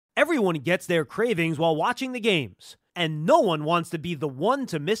Everyone gets their cravings while watching the games, and no one wants to be the one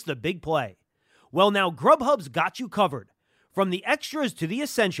to miss the big play. Well, now Grubhub's got you covered. From the extras to the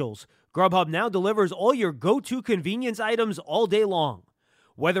essentials, Grubhub now delivers all your go-to convenience items all day long.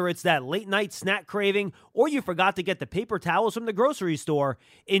 Whether it's that late-night snack craving or you forgot to get the paper towels from the grocery store,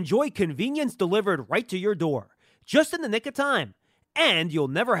 enjoy convenience delivered right to your door, just in the nick of time. And you'll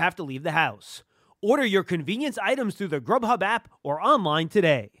never have to leave the house. Order your convenience items through the Grubhub app or online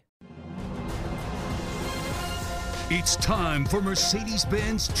today. It's time for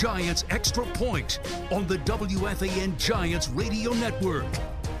Mercedes-Benz Giants Extra Point on the WFAN Giants Radio Network.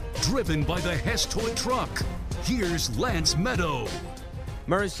 Driven by the Hess Toy Truck, here's Lance Meadow.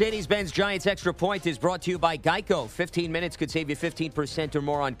 Mercedes-Benz Giants Extra Point is brought to you by Geico. 15 minutes could save you 15% or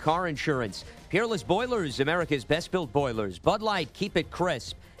more on car insurance. Peerless Boilers, America's best-built boilers. Bud Light, keep it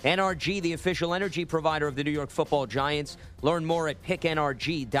crisp. NRG, the official energy provider of the New York Football Giants. Learn more at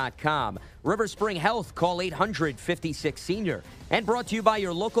picknrg.com. River Spring Health, call 800-56-SENIOR. And brought to you by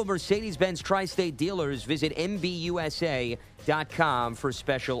your local Mercedes-Benz Tri-State dealers. Visit MBUSA.com for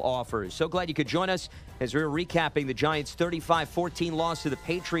special offers. So glad you could join us as we're recapping the Giants' 35-14 loss to the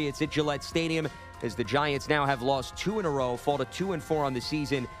Patriots at Gillette Stadium, as the Giants now have lost 2 in a row, fall to 2-4 on the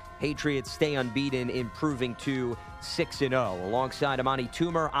season. Patriots stay unbeaten, improving to 6-0. Alongside Amani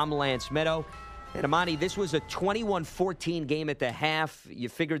Toomer, I'm Lance Meadow. And Amani, this was a 21-14 game at the half. You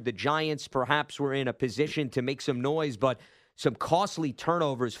figured the Giants perhaps were in a position to make some noise, but some costly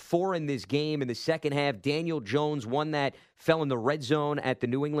turnovers, 4 in this game in the second half. Daniel Jones, one that fell in the red zone at the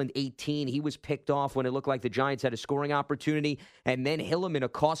New England 18. He was picked off when it looked like the Giants had a scoring opportunity. And then Hilliman, a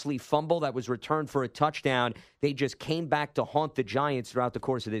costly fumble that was returned for a touchdown. They just came back to haunt the Giants throughout the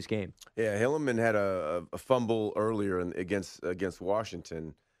course of this game. Yeah, Hilliman had a fumble earlier against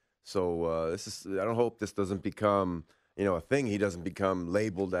Washington. So I don't hope this doesn't become a thing. He doesn't become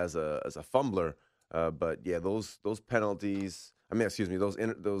labeled as a fumbler. But yeah, those penalties.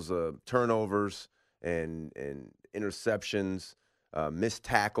 Those turnovers and interceptions, missed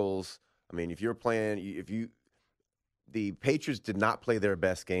tackles. I mean, the Patriots did not play their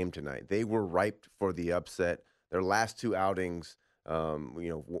best game tonight. They were ripe for the upset. Their last 2 outings,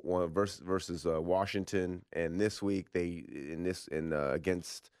 one versus Washington, and this week against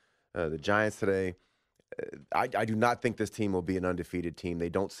the Giants today. I do not think this team will be an undefeated team. They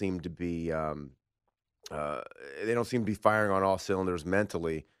don't seem to be. They don't seem to be firing on all cylinders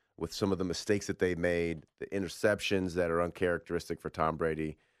mentally with some of the mistakes that they made, the interceptions that are uncharacteristic for Tom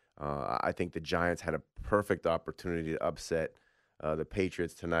Brady. I think the Giants had a perfect opportunity to upset the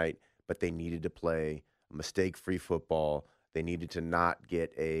Patriots tonight, but they needed to play mistake-free football. They needed to not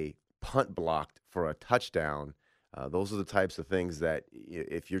get a punt blocked for a touchdown. Those are the types of things that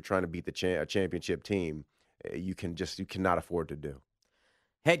if you're trying to beat a championship team, you cannot afford to do.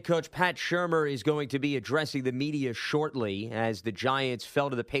 Head coach Pat Shurmur is going to be addressing the media shortly as the Giants fell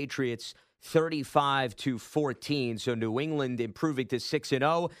to the Patriots 35-14. So New England improving to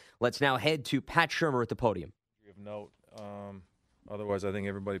 6-0. Let's now head to Pat Shurmur at the podium. Of note. Otherwise, I think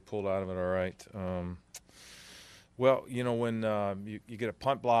everybody pulled out of it all right. When you get a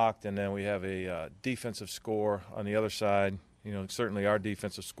punt blocked and then we have a defensive score on the other side, certainly our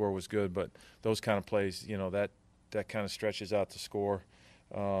defensive score was good, but those kind of plays, that kind of stretches out the score.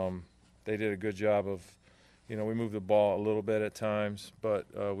 They did a good job of, we moved the ball a little bit at times, but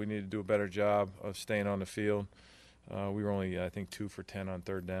we need to do a better job of staying on the field. We were only, I think, 2 for 10 on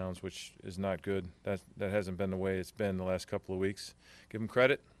third downs, which is not good. That hasn't been the way it's been the last couple of weeks. Give them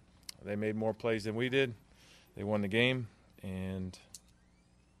credit. They made more plays than we did. They won the game, and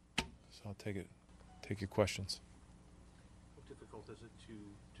so I'll take your questions. How difficult is it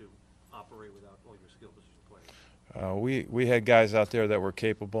to operate without all your skill position players? We had guys out there that were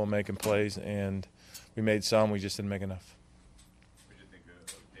capable of making plays, and we made some. We just didn't make enough. What did you think of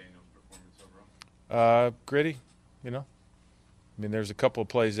Daniel's performance overall? Gritty, there's a couple of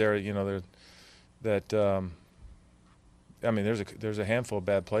plays there, there's a handful of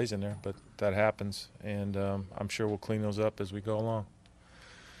bad plays in there, but that happens, and I'm sure we'll clean those up as we go along.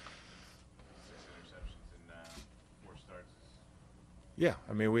 6 interceptions in 4 starts. Yeah,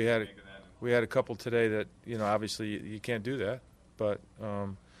 we had a couple today that, obviously you can't do that, but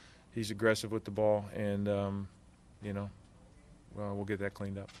he's aggressive with the ball, and, we'll get that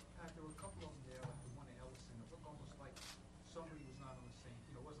cleaned up. There were a couple of them there, like the one at Ellison. It looked almost like somebody was not on the same,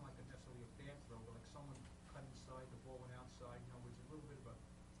 it wasn't like necessarily a bad throw, but like someone cut inside, the ball went outside. Was it a little bit of a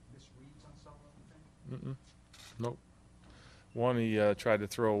misreads on some of them, Nope. One he tried to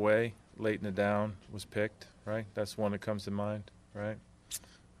throw away late in the down, was picked, right? That's one that comes to mind, right?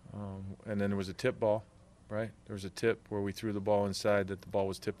 And then there was a tip ball, right? There was a tip where we threw the ball inside that the ball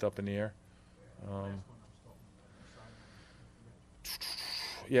was tipped up in the air.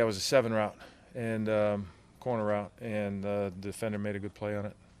 Yeah, it was a 7 route and corner route, and the defender made a good play on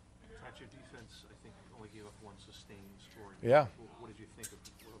it. Pat, your defense, I think, only gave up one sustained scoring. Yeah. What did you think of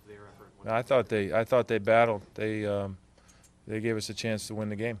their effort? No, I thought they battled. They gave us a chance to win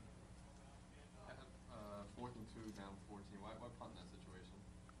the game. 4th and 2, down 14. Why punt in that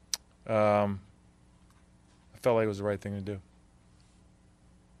situation? I felt like it was the right thing to do.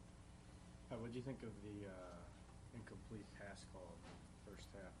 What did you think of the incomplete pass call in the first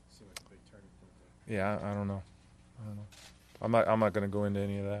half? It seemed like a big turning point there. Yeah, I don't know. I'm not going to go into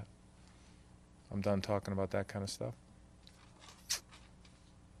any of that. I'm done talking about that kind of stuff.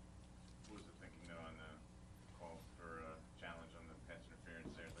 What was the thinking though on the call for challenge on the pass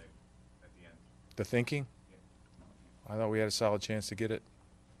interference there late at the end? The thinking? I thought we had a solid chance to get it,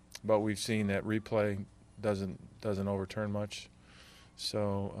 but we've seen that replay doesn't overturn much,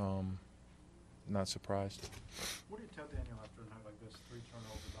 so not surprised. What do you tell Daniel after a night like this? 3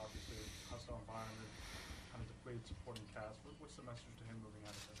 turnovers, obviously, hostile environment, kind of depleted supporting cast. What's the message to him moving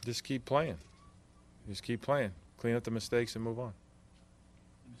out of this? Just keep playing. Just keep playing. Clean up the mistakes and move on.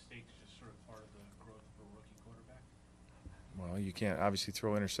 The mistakes just sort of part of the growth of a rookie quarterback? Well, you can't obviously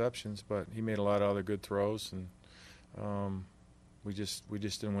throw interceptions, but he made a lot of other good throws, and we just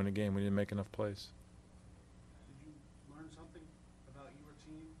didn't win the game. We didn't make enough plays. Did you learn something about your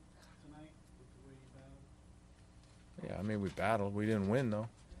team tonight with the way you battled? Yeah, I mean, we battled. We didn't win though,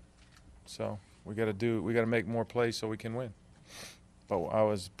 so we got to make more plays so we can win. But I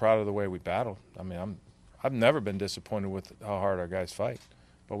was proud of the way we battled. I mean, I've never been disappointed with how hard our guys fight,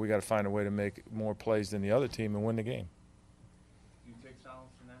 but we got to find a way to make more plays than the other team and win the game. Do you take solace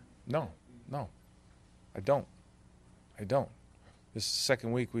from that? No, I don't. This is the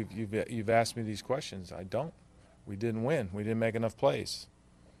second week you've asked me these questions. I don't. We didn't win. We didn't make enough plays.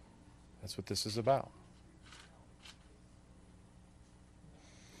 That's what this is about.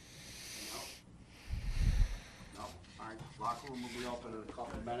 Locker room will be open in a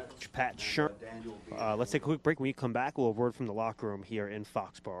couple of minutes. Pat Shermer. Let's take a quick break. When we come back, we'll have word from the locker room here in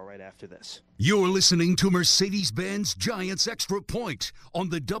Foxborough right after this. You're listening to Mercedes-Benz Giants Extra Point on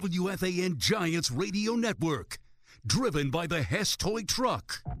the WFAN Giants Radio Network. Driven by the Hess Toy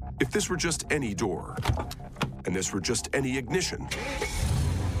Truck. If this were just any door, and this were just any ignition,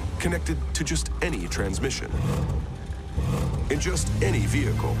 connected to just any transmission, in just any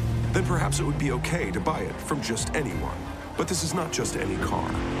vehicle, then perhaps it would be okay to buy it from just anyone. But this is not just any car.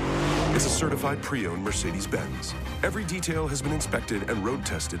 It's a certified pre-owned Mercedes-Benz. Every detail has been inspected and road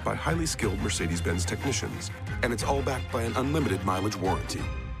tested by highly skilled Mercedes-Benz technicians. And it's all backed by an unlimited mileage warranty,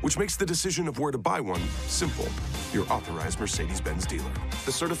 which makes the decision of where to buy one simple. Your authorized Mercedes-Benz dealer.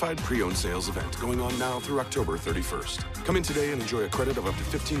 The certified pre-owned sales event going on now through October 31st. Come in today and enjoy a credit of up to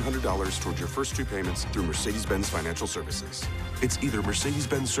 $1,500 towards your first 2 payments through Mercedes-Benz Financial Services. It's either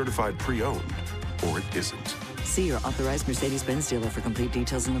Mercedes-Benz certified pre-owned or it isn't. See your authorized Mercedes-Benz dealer for complete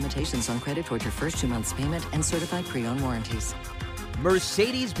details and limitations on credit toward your first 2 months payment and certified pre-owned warranties.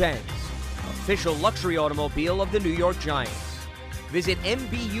 Mercedes-Benz, official luxury automobile of the New York Giants. Visit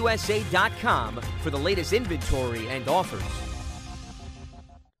MBUSA.com for the latest inventory and offers.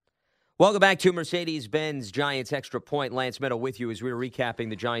 Welcome back to Mercedes-Benz Giants Extra Point. Lance Meadow with you as we're recapping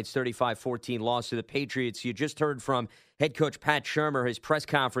the Giants' 35-14 loss to the Patriots. You just heard from head coach Pat Shermer, his press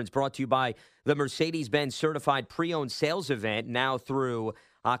conference brought to you by the Mercedes-Benz Certified Pre-Owned Sales Event, now through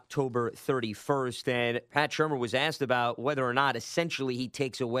October 31st. And Pat Shermer was asked about whether or not essentially he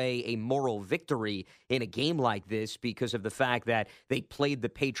takes away a moral victory in a game like this because of the fact that they played the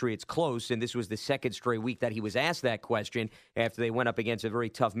Patriots close. And this was the second straight week that he was asked that question after they went up against a very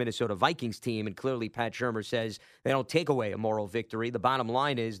tough Minnesota Vikings team. And clearly Pat Shermer says they don't take away a moral victory. The bottom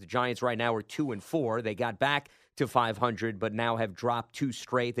line is the Giants right now are 2-4. They got back to 500, but now have dropped 2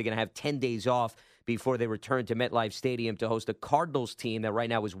 straight. They're going to have 10 days off before they return to MetLife Stadium to host a Cardinals team that right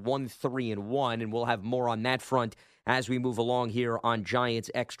now is 1-3-1, and we'll have more on that front as we move along here on Giants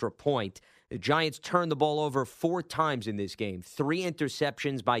Extra Point. The Giants turned the ball over 4 times in this game. 3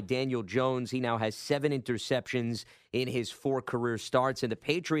 interceptions by Daniel Jones. He now has 7 interceptions in his 4 career starts, and the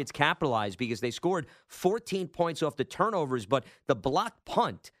Patriots capitalized because they scored 14 points off the turnovers, but the blocked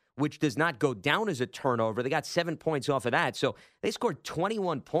punt, which does not go down as a turnover, they got 7 points off of that. So they scored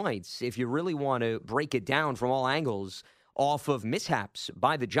 21 points, if you really want to break it down from all angles, off of mishaps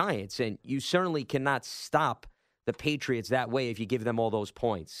by the Giants. And you certainly cannot stop the Patriots that way if you give them all those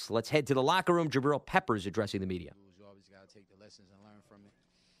points. Let's head to the locker room. Jabril Peppers addressing the media. You always got to take the lessons and learn from it.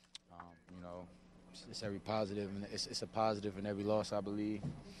 It's every positive, and it's a positive in every loss, I believe.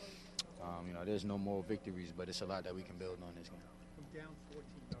 There's no more victories, but it's a lot that we can build on this game. From down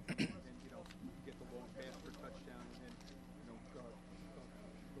 14-0, and you get the long pass for a touchdown, and then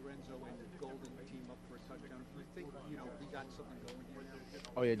Lorenzo and Golden team up for a touchdown. Do you think we got something going here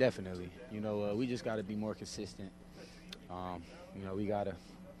now? Oh yeah, definitely. We just got to be more consistent. We got to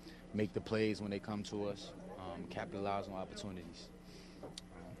make the plays when they come to us, capitalize on opportunities.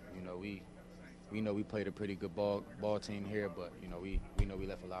 We know we played a pretty good ball team here, but we know we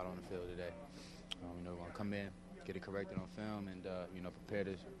left a lot on the field today. We're gonna come in, get it corrected on film, and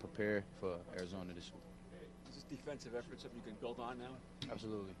prepare for Arizona this week. Is this defensive effort something you can build on now?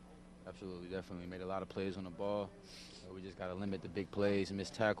 Absolutely, definitely made a lot of plays on the ball. We just gotta limit the big plays and miss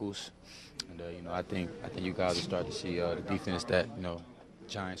tackles, and I think you guys will start to see the defense that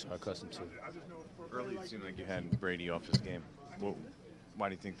Giants are accustomed to. Early, it seemed like you had Brady off his game. Why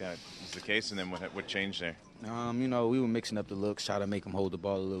do you think that is the case, and then what changed there? We were mixing up the looks, try to make him hold the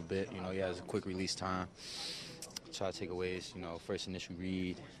ball a little bit. He has a quick release time. Try to take away his, first initial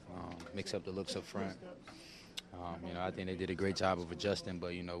read, mix up the looks up front. I think they did a great job of adjusting,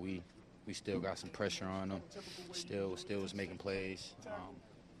 but we still got some pressure on them. Still was making plays.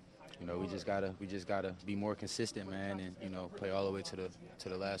 We just gotta be more consistent, man, and play all the way to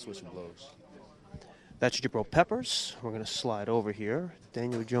the last whistle blows. That's Jabril Peppers. We're going to slide over here.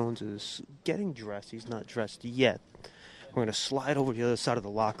 Daniel Jones is getting dressed. He's not dressed yet. We're going to slide over to the other side of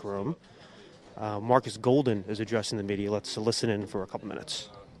the locker room. Marcus Golden is addressing the media. Let's listen in for a couple minutes.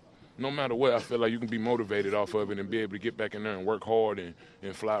 No matter what, I feel like you can be motivated off of it and be able to get back in there and work hard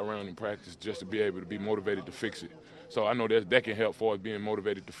and fly around in practice just to be able to be motivated to fix it. So I know that can help for us being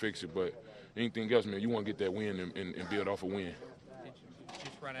motivated to fix it, but anything else, man, you want to get that win and build off a win.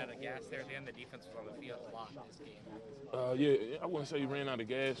 Just run out of gas there at the end. The defense was on the field a lot in this game. Yeah, I wouldn't say you ran out of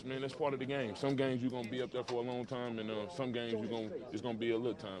gas, man. That's part of the game. Some games you're going to be up there for a long time, and some games it's going to be a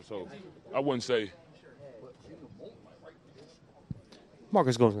little time. So I wouldn't say.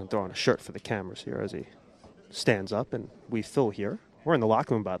 Marcus Golden's going to throw on a shirt for the cameras here as he stands up, and we fill here. We're in the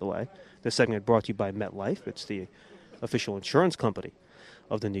locker room, by the way. This segment brought to you by MetLife. It's the official insurance company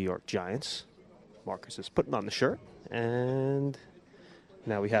of the New York Giants. Marcus is putting on the shirt, and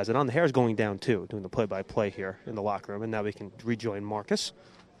now he has it on. The hair's going down, too, doing the play-by-play here in the locker room. And now we can rejoin Marcus.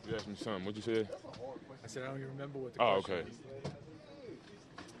 You asked me something. What'd you say? I said I don't even remember what the question was. Okay.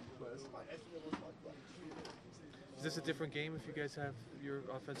 Is this a different game if you guys have your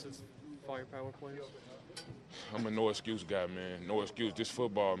offensive firepower players? I'm a no-excuse guy, man. No excuse. This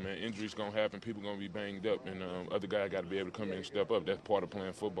football, man. Injuries going to happen. People going to be banged up. And other guy got to be able to come in and step up. That's part of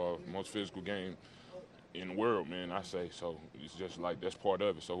playing football. Most physical game in the world, man, I say. So it's just like that's part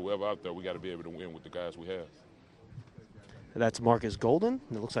of it. So whoever out there, we got to be able to win with the guys we have. That's Marcus Golden.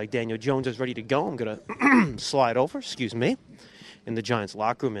 It looks like Daniel Jones is ready to go. I'm going to slide over, in the Giants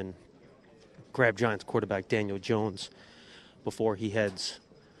locker room and grab Giants quarterback Daniel Jones before he heads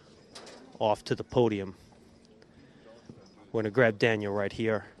off to the podium. We're going to grab Daniel right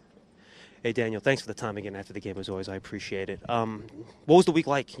here. Hey, Daniel, thanks for the time again after the game, as always. I appreciate it. What was the week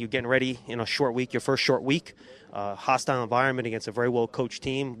like? You getting ready in a short week, your first short week, hostile environment against a very well-coached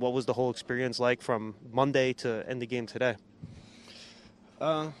team. What was the whole experience like from Monday to end the game today?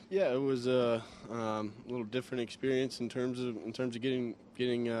 Yeah, it was a little different experience in terms of getting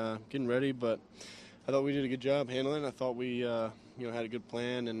ready, but I thought we did a good job handling it. I thought we had a good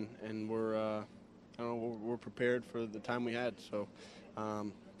plan and we're prepared for the time we had. So.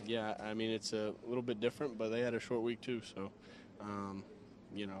 Yeah, I mean, it's a little bit different, but they had a short week too. So,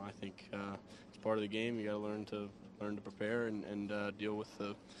 I think it's part of the game. You got to learn to prepare and deal with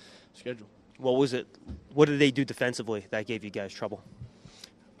the schedule. What was it? What did they do defensively that gave you guys trouble?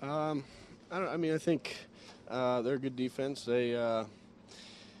 I think they're a good defense. They,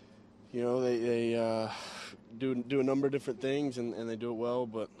 they do a number of different things and they do it well.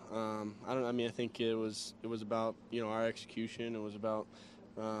 But I think it was about our execution. It was about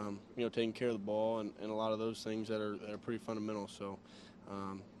taking care of the ball and a lot of those things that are pretty fundamental. So,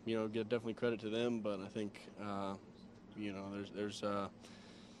 give definitely credit to them, but I think, there's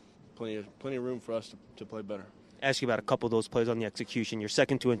plenty of room for us to play better. Ask you about a couple of those plays on the execution. Your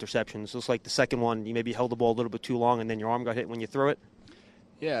second two interceptions. Looks like the second one, you maybe held the ball a little bit too long and then your arm got hit when you threw it.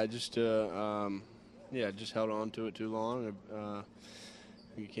 Yeah, just held on to it too long.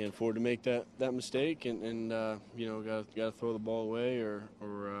 You can't afford to make that mistake, and got to throw the ball away or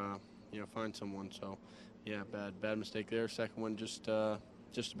find someone. So, yeah, bad mistake there. Second one, just a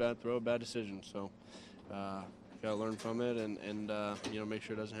bad throw, bad decision. So, got to learn from it and make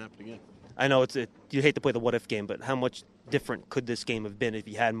sure it doesn't happen again. I know you hate to play the what-if game, but how much different could this game have been if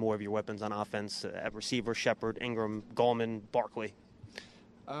you had more of your weapons on offense at receiver, Shepard, Ingram, Gallman, Barkley?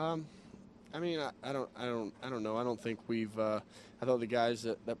 I mean, I don't know. I don't think we've. I thought the guys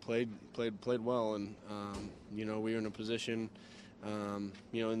that played well, and you know, we were in a position,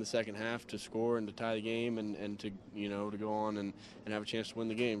 you know, in the second half to score and to tie the game, and to, you know, to go on and have a chance to win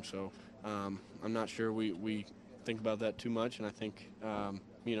the game. So I'm not sure we think about that too much, and I think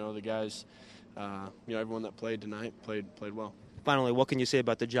you know, the guys, you know, everyone that played tonight played well. Finally, what can you say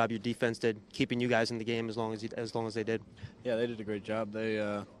about the job your defense did, keeping you guys in the game as long as they did? Yeah, they did a great job.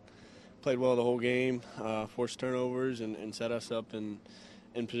 They played well the whole game, forced turnovers, and set us up in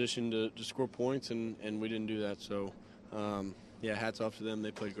position to score points, and we didn't do that. So, yeah, hats off to them.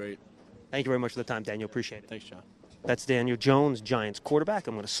 They played great. Thank you very much for the time, Daniel. Appreciate it. Thanks, John. That's Daniel Jones, Giants quarterback.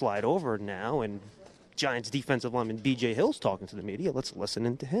 I'm going to slide over now, and Giants defensive lineman B.J. Hill's talking to the media. Let's listen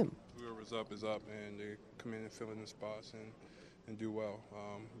in to him. Whoever's up is up, and they come in and fill in the spots and do well.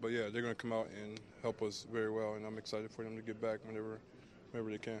 But, yeah, they're going to come out and help us very well, and I'm excited for them to get back whenever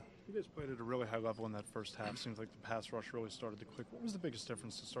they can. You guys played at a really high level in that first half. Seems like the pass rush really started to click. What was the biggest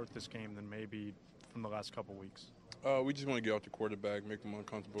difference to start this game than maybe from the last couple weeks? We just want to get out the quarterback, make him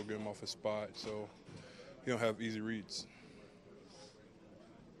uncomfortable, get him off his spot so he don't have easy reads.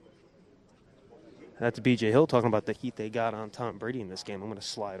 That's B.J. Hill talking about the heat they got on Tom Brady in this game. I'm going to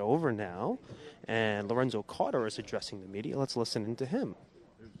slide over now, and Lorenzo Carter is addressing the media. Let's listen in to him.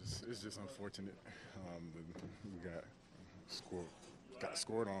 It's just unfortunate. We got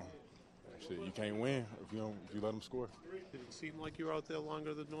scored on. Shit, you can't win if you let them score. Did it seem like you were out there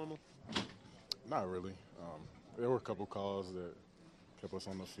longer than normal? Not really. There were a couple calls that kept us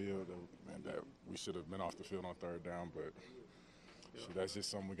on the field that we should have been off the field on third down, but shit, that's just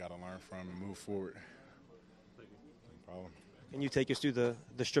something we got to learn from and move forward. No problem. Can you take us through the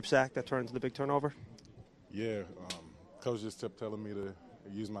strip sack that turned into the big turnover? Yeah, coach just kept telling me to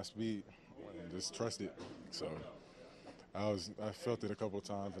use my speed and just trust it. So I felt it a couple of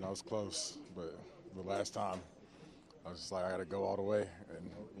times and I was close, but the last time I was just like, I got to go all the way. And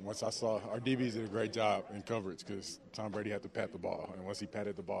once I saw our DBs did a great job in coverage because Tom Brady had to pat the ball, and once he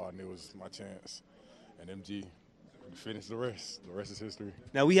patted the ball, I knew it was my chance. And MG finished the rest. The rest is history.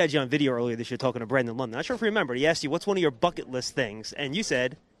 Now, we had you on video earlier this year talking to Brandon London. Not sure if you remember. He asked you, what's one of your bucket list things? And you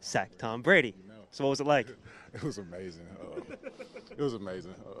said, sack Tom Brady. So what was it like? It was amazing. It was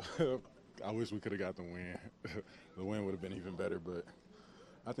amazing. I wish we could have got the win. The win would have been even better, but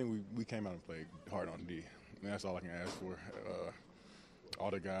I think we came out and played hard on D. And that's all I can ask for. All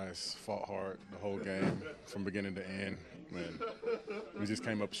the guys fought hard the whole game from beginning to end, and we just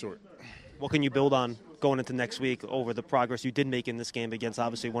came up short. What can you build on going into next week over the progress you did make in this game against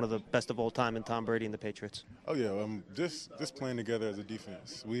obviously one of the best of all time in Tom Brady and the Patriots? Oh, yeah, just playing together as a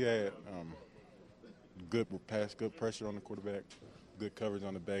defense. We had good pass, good pressure on the quarterback, good coverage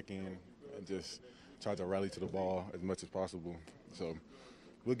on the back end, and just tried to rally to the ball as much as possible. So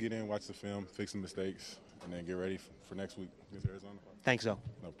we'll get in, watch the film, fix some mistakes, and then get ready for next week against Arizona. Thanks, Zoe.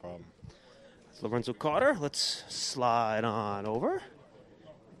 No problem. It's Lorenzo Carter. Let's slide on over.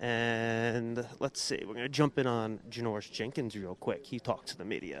 And let's see. We're going to jump in on Janoris Jenkins real quick. He talked to the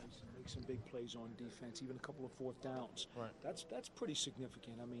media. Make some big plays on defense, even a couple of fourth downs. Right. That's pretty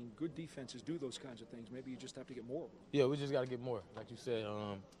significant. I mean, good defenses do those kinds of things. Maybe you just have to get more of them. Yeah, we just got to get more. Like you said,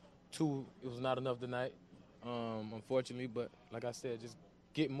 two, it was not enough tonight, unfortunately. But like I said, just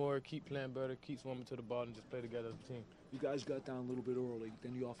get more, keep playing better, keep swimming to the ball, and just play together as a team. You guys got down a little bit early.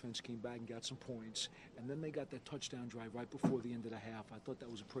 Then the offense came back and got some points. And then they got that touchdown drive right before the end of the half. I thought that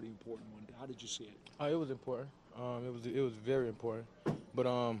was a pretty important one. How did you see it? It was important. It was very important. But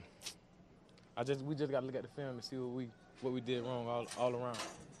we just got to look at the film and see what we did wrong all around.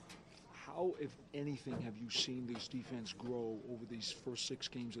 How, if anything, have you seen this defense grow over these first 6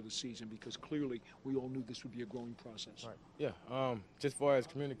 games of the season? Because clearly we all knew this would be a growing process. Right. Yeah. Just as far as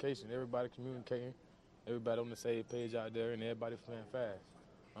communication, everybody communicating, everybody on the same page out there, and everybody playing fast.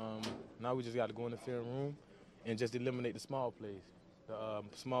 Now we just got to go in the film room and just eliminate the small plays, the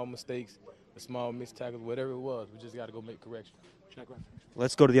small mistakes, the small missed tackles, whatever it was. We just got to go make corrections.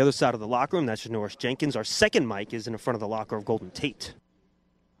 Let's go to the other side of the locker room. That's Janoris Jenkins. Our second mic is in front of the locker of Golden Tate.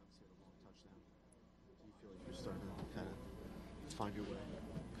 Find your way.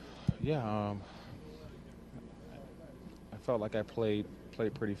 Yeah, I felt like I played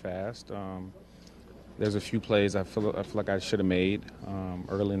pretty fast. There's a few plays I feel like I should have made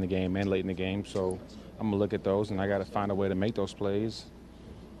early in the game and late in the game. So I'm gonna look at those, and I got to find a way to make those plays.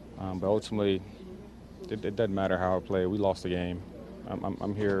 But ultimately, it doesn't matter how I play. We lost the game.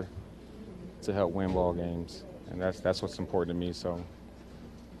 I'm here to help win ball games, and that's what's important to me. So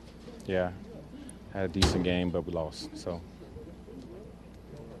yeah, had a decent game, but we lost. So.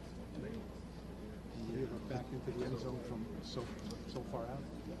 Back into the end zone from so far out?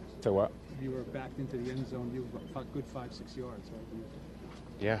 So what? You were backed into the end zone. You were a good 5-6 yards, right?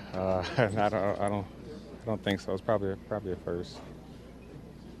 Yeah, I don't think so. It's probably a first.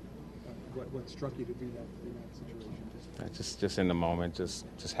 What struck you to do that in that situation? Just in the moment, just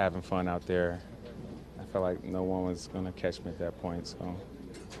having fun out there. I felt like no one was going to catch me at that point, so.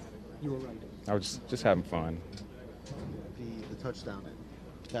 You were right. I was just having fun. The touchdown,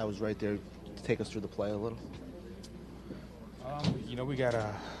 that was right there. Take us through the play a little. You know, we got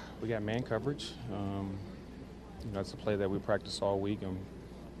man coverage. You know, it's a play that we practiced all week, and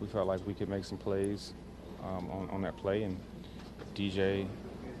we felt like we could make some plays on that play. And DJ,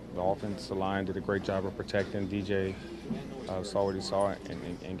 the offensive line, did a great job of protecting. DJ saw what he saw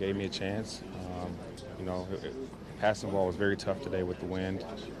and gave me a chance. You know, passing the ball was very tough today with the wind.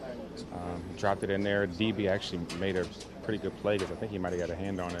 Dropped it in there. DB actually made a pretty good play because I think he might have got a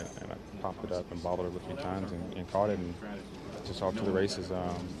hand on it, and I popped it up and bobbled it a few times and caught it and just off to the races.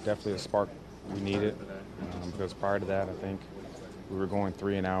 Definitely a spark we needed because prior to that, I think we were going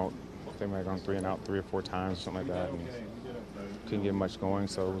 3 and out. I think we had gone 3 and out 3 or 4 times, something like that, and couldn't get much going.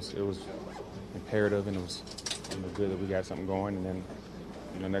 So it was imperative, and it was good that we got something going. And then,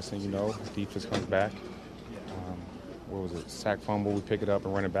 you know, next thing you know, defense comes back. What was it? Sack fumble. We pick it up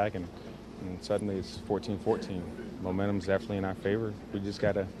and run it back, and suddenly it's 14-14. Momentum's definitely in our favor. We just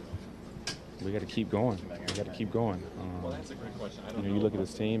gotta keep going. We gotta keep going. You know, you look at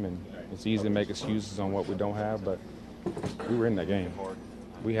this team, and it's easy to make excuses on what we don't have, but we were in that game.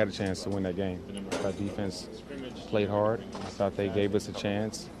 We had a chance to win that game. Our defense played hard. I thought they gave us a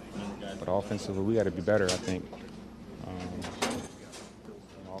chance, but offensively we got to be better, I think.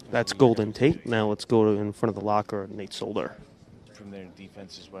 That's Golden Tate. Now let's go to in front of the locker, Nate Solder. From their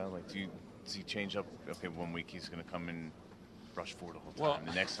defense as well, like does he change up? Okay, 1 week he's going to come and rush forward the whole time. Well,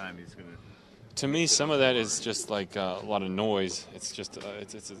 the next time he's going to. To me, some of that is just like a lot of noise. It's just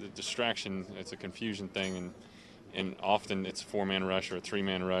it's a distraction. It's a confusion thing, and often it's a 4-man rush or a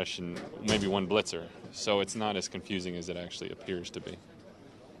 3-man rush and maybe 1 blitzer. So it's not as confusing as it actually appears to be.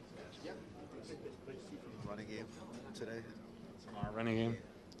 Running game today. Our running game.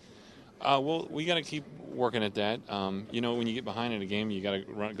 Well, we got to keep working at that. You know, when you get behind in a game, you got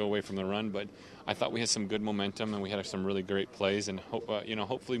to go away from the run. But I thought we had some good momentum, and we had some really great plays. And you know,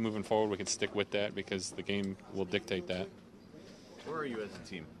 hopefully moving forward, we can stick with that because the game will dictate that. Where are you as a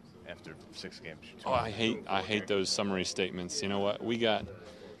team after 6 games? Oh, I hate those summary statements. You know what? We got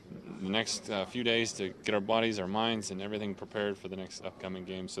the next few days to get our bodies, our minds, and everything prepared for the next upcoming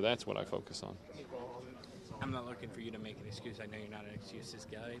game. So that's what I focus on. I'm not looking for you to make an excuse. I know you're not an excuses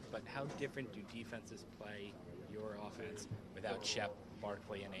guy, but how different do defenses play your offense without Shep,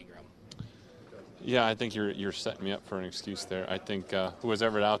 Barkley, and Ingram? Yeah, I think you're setting me up for an excuse there. I think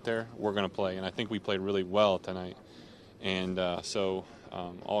whoever's out there, we're going to play, and I think we played really well tonight. And so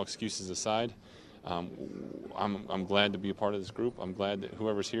all excuses aside, I'm glad to be a part of this group. I'm glad that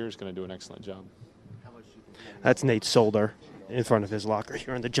whoever's here is going to do an excellent job. That's Nate Solder in front of his locker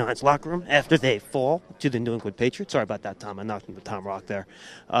here in the Giants locker room after they fall to the New England Patriots. Sorry about that, Tom. I knocked into Tom Rock there.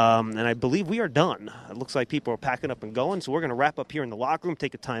 And I believe we are done. It looks like people are packing up and going, so we're going to wrap up here in the locker room,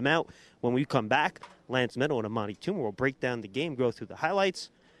 take a timeout. When we come back, Lance Meadow and Amani Toomer will break down the game, go through the highlights,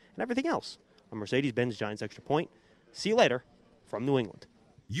 and everything else on Mercedes-Benz Giants Extra Point. See you later from New England.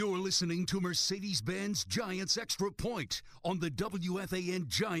 You're listening to Mercedes-Benz Giants Extra Point on the WFAN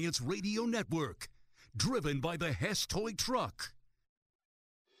Giants Radio Network. Driven by the Hess Toy Truck.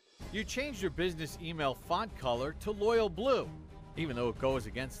 You changed your business email font color to Loyal Blue, even though it goes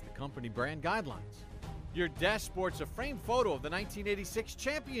against the company brand guidelines. Your desk sports a framed photo of the 1986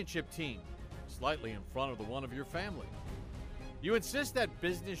 championship team, slightly in front of the one of your family. You insist that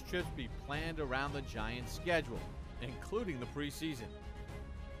business trips be planned around the Giants' schedule, including the preseason.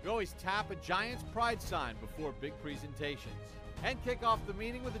 You always tap a Giants pride sign before big presentations and kick off the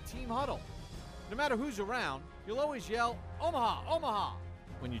meeting with a team huddle. No matter who's around, you'll always yell, "Omaha, Omaha,"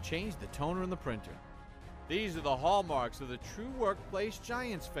 when you change the toner in the printer. These are the hallmarks of the true workplace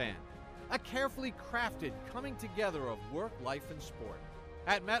Giants fan. A carefully crafted coming together of work, life, and sport.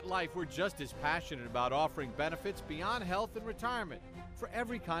 At MetLife, we're just as passionate about offering benefits beyond health and retirement for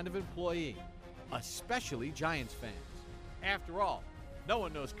every kind of employee, especially Giants fans. After all, no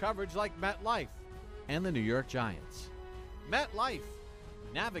one knows coverage like MetLife and the New York Giants. MetLife,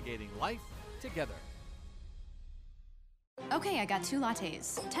 navigating life together. Okay, I got 2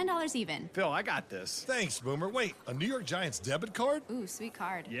 lattes. $10 even. Phil, I got this. Thanks, Boomer. Wait, a New York Giants debit card? Ooh, sweet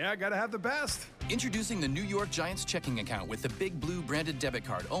card. Yeah, gotta have the best. Introducing the New York Giants checking account with the Big Blue branded debit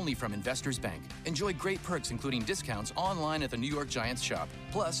card only from Investors Bank. Enjoy great perks including discounts online at the New York Giants shop.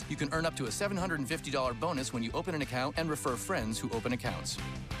 Plus, you can earn up to a $750 bonus when you open an account and refer friends who open accounts.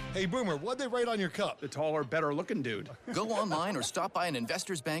 Hey, Boomer, what'd they write on your cup? The taller, better-looking dude. Go online or stop by an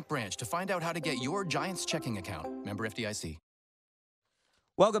Investors Bank branch to find out how to get your Giants checking account. Member FDIC.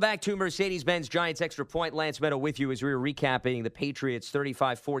 Welcome back to Mercedes-Benz Giants Extra Point. Lance Meadow with you as we were recapping the Patriots'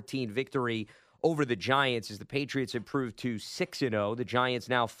 35-14 victory over the Giants as the Patriots improved to 6-0. The Giants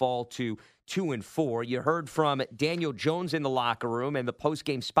now fall to 2-4. You heard from Daniel Jones in the locker room, and the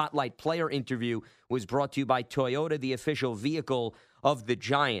post-game Spotlight player interview was brought to you by Toyota, the official vehicle of the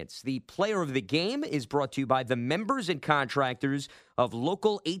Giants. The player of the game is brought to you by the members and contractors of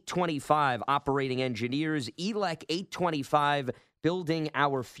Local 825 Operating Engineers, ELEC 825, building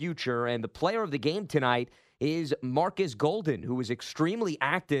our future. And the player of the game tonight is Marcus Golden, who was extremely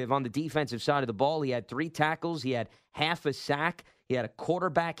active on the defensive side of the ball. He had 3 tackles, he had half a sack, he had a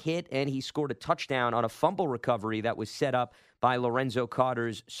quarterback hit, and he scored a touchdown on a fumble recovery that was set up by Lorenzo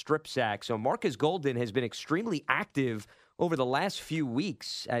Carter's strip sack. So Marcus Golden has been extremely active over the last few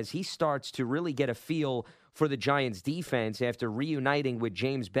weeks as he starts to really get a feel for the Giants' defense after reuniting with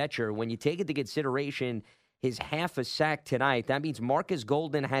James Bettcher. When you take into consideration his half a sack tonight, that means Marcus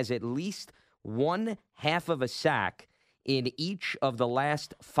Golden has at least 1/2 of a sack in each of the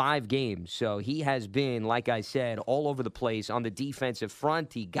last 5 games. So he has been, like I said, all over the place on the defensive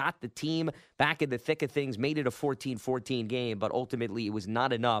front. He got the team back in the thick of things, made it a 14-14 game, but ultimately it was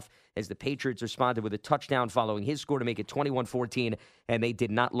not enough as the Patriots responded with a touchdown following his score to make it 21-14, and they did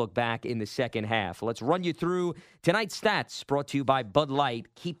not look back in the second half. Let's run you through tonight's stats brought to you by Bud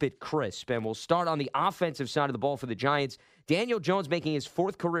Light. Keep it crisp. And we'll start on the offensive side of the ball for the Giants. Daniel Jones making his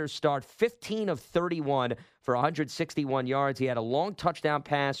 4th career start, 15 of 31 for 161 yards. He had a long touchdown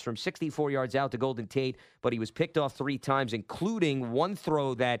pass from 64 yards out to Golden Tate, but he was picked off 3 times, including one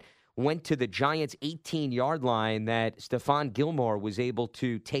throw that went to the Giants' 18-yard line that Stephon Gilmore was able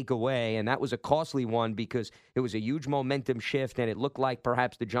to take away, and that was a costly one because it was a huge momentum shift, and it looked like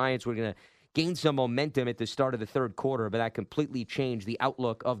perhaps the Giants were going to gain some momentum at the start of the third quarter, but that completely changed the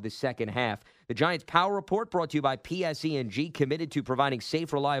outlook of the second half. The Giants Power Report brought to you by PSE&G, committed to providing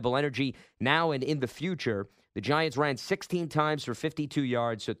safe, reliable energy now and in the future. The Giants ran 16 times for 52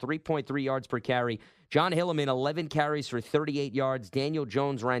 yards, so 3.3 yards per carry. John Hilliman, 11 carries for 38 yards. Daniel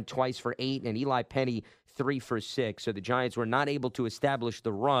Jones ran twice for 8, and Eli Penny 3 for 6. So the Giants were not able to establish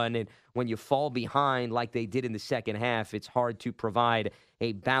the run, and when you fall behind like they did in the second half, it's hard to provide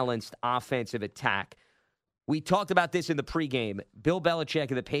a balanced offensive attack. We talked about this in the pregame. Bill Belichick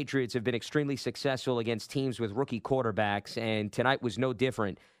and the Patriots have been extremely successful against teams with rookie quarterbacks, and tonight was no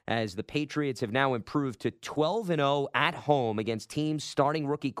different, as the Patriots have now improved to 12-0 at home against teams starting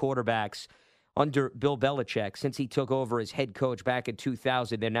rookie quarterbacks under Bill Belichick. Since he took over as head coach back in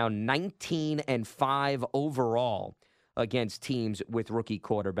 2000, they're now 19-5 overall against teams with rookie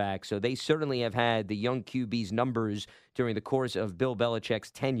quarterbacks. So they certainly have had the young QB's numbers during the course of Bill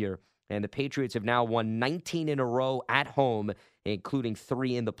Belichick's tenure. And the Patriots have now won 19 in a row at home, including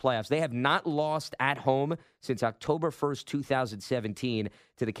 3 in the playoffs. They have not lost at home since October 1st, 2017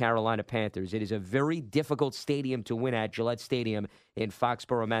 to the Carolina Panthers. It is a very difficult stadium to win at, Gillette Stadium in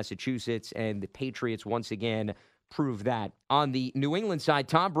Foxborough, Massachusetts, and the Patriots once again prove that. On the New England side,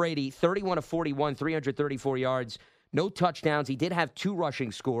 Tom Brady, 31 of 41, 334 yards, no touchdowns. He did have 2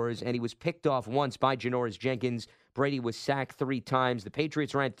 rushing scores, and he was picked off once by Janoris Jenkins. Brady was sacked 3 times. The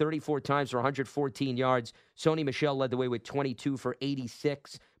Patriots ran 34 times for 114 yards. Sony Michel led the way with 22 for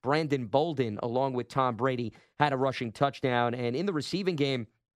 86. Brandon Bolden, along with Tom Brady, had a rushing touchdown. And in the receiving game,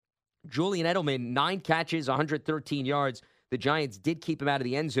 Julian Edelman, 9 catches, 113 yards. The Giants did keep him out of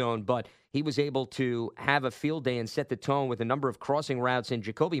the end zone, but he was able to have a field day and set the tone with a number of crossing routes. And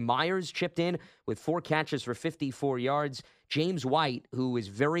Jacoby Myers chipped in with 4 catches for 54 yards. James White, who is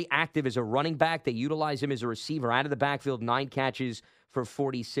very active as a running back, they utilize him as a receiver out of the backfield, 9 catches for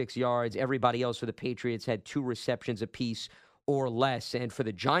 46 yards. Everybody else for the Patriots had 2 receptions apiece or less. And for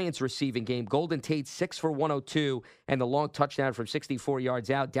the Giants receiving game, Golden Tate 6 for 102 and the long touchdown from 64 yards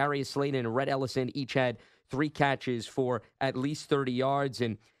out. Darius Slayton and Rhett Ellison each had 3 catches for at least 30 yards,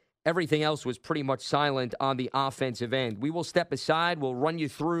 and everything else was pretty much silent on the offensive end. We will step aside. We'll run you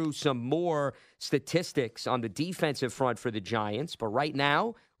through some more statistics on the defensive front for the Giants. But right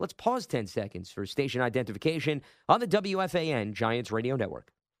now, let's pause 10 seconds for station identification on the WFAN Giants Radio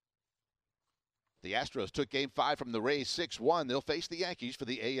Network. The Astros took Game 5 from the Rays 6-1. They'll face the Yankees for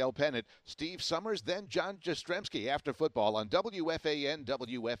the AL pennant. Steve Summers, then John Jastrzemski after football on WFAN,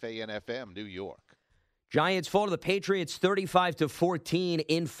 WFAN-FM, New York. Giants fall to the Patriots 35-14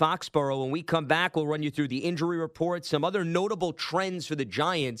 in Foxborough. When we come back, we'll run you through the injury report, some other notable trends for the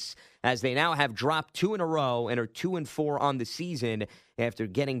Giants as they now have dropped 2 in a row and are 2-4 on the season after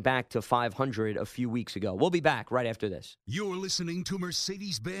getting back to 500 a few weeks ago. We'll be back right after this. You're listening to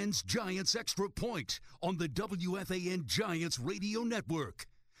Mercedes-Benz Giants Extra Point on the WFAN Giants Radio Network.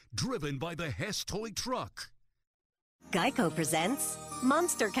 Driven by the Hess Toy Truck. Geico presents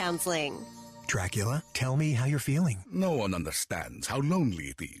Monster Counseling. Dracula, tell me how you're feeling. No one understands how lonely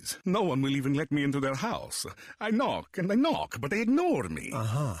it is. No one will even let me into their house. I knock and I knock, but they ignore me.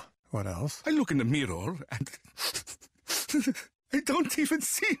 Uh-huh. What else? I look in the mirror and I don't even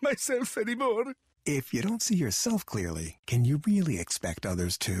see myself anymore. If you don't see yourself clearly, can you really expect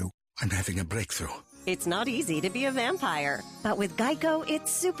others to? I'm having a breakthrough. It's not easy to be a vampire, but with Geico,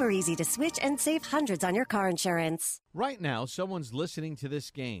 it's super easy to switch and save hundreds on your car insurance. Right now, someone's listening to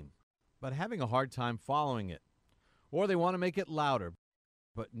this game, but having a hard time following it. Or they want to make it louder,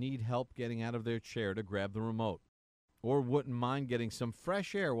 but need help getting out of their chair to grab the remote. Or wouldn't mind getting some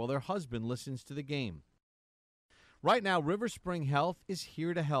fresh air while their husband listens to the game. Right now, River Spring Health is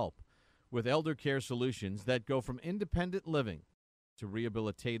here to help with elder care solutions that go from independent living to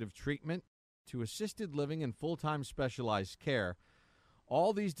rehabilitative treatment to assisted living and full-time specialized care.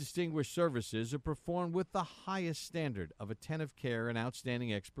 All these distinguished services are performed with the highest standard of attentive care and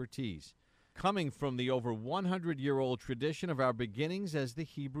outstanding expertise, coming from the over 100-year-old tradition of our beginnings as the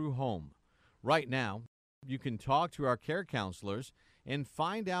Hebrew home. Right now, you can talk to our care counselors and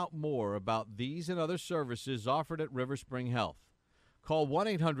find out more about these and other services offered at River Spring Health. Call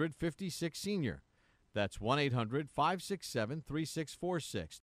 1-800-56-SENIOR. That's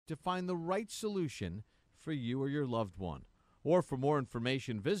 1-800-567-3646 to find the right solution for you or your loved one. Or for more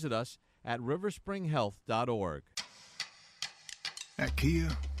information, visit us at riverspringhealth.org. At Kia,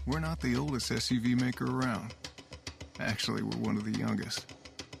 we're not the oldest SUV maker around. Actually, we're one of the youngest.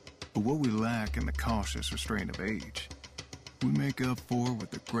 But what we lack in the cautious restraint of age, we make up for with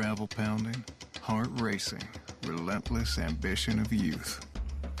the gravel-pounding, heart-racing, relentless ambition of youth.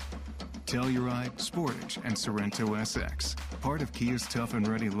 Telluride, Sportage, and Sorento SX, part of Kia's tough and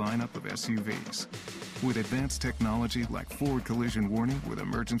ready lineup of SUVs. With advanced technology like forward collision warning with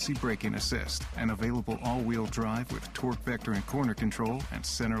emergency braking assist and available all-wheel drive with torque vector and corner control and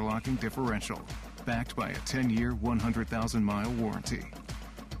center locking differential, backed by a 10-year, 100,000-mile warranty.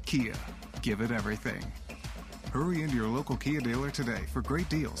 Kia, give it everything. Hurry into your local Kia dealer today for great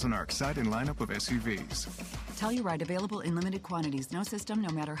deals on our exciting lineup of SUVs. Telluride available in limited quantities. No system, no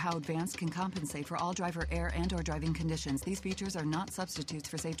matter how advanced, can compensate for all driver air and or driving conditions. These features are not substitutes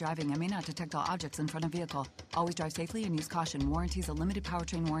for safe driving and may not detect all objects in front of vehicle. Always drive safely and use caution. Warranties a limited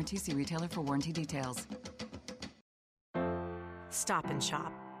powertrain warranty. See retailer for warranty details. Stop and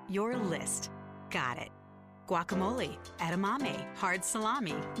Shop. Your list. Got it. Guacamole, edamame, hard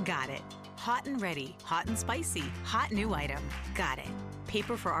salami. Got it. Hot and ready, hot and spicy, hot new item. Got it.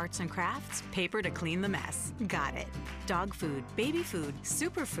 Paper for arts and crafts, paper to clean the mess. Got it. Dog food, baby food,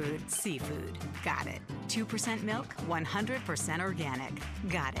 superfood, seafood. Got it. 2% milk, 100% organic.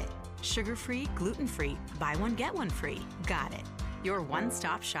 Got it. Sugar-free, gluten-free, buy one, get one free. Got it. Your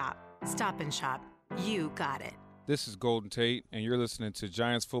one-stop shop. Stop and Shop. You got it. This is Golden Tate, and you're listening to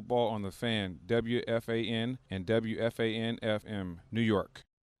Giants Football on the Fan, WFAN and WFAN-FM, New York.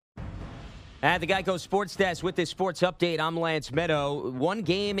 At the Geico Sports Desk with this sports update, I'm Lance Meadow. One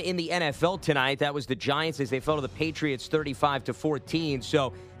game in the NFL tonight. That was the Giants as they fell to the Patriots 35-14.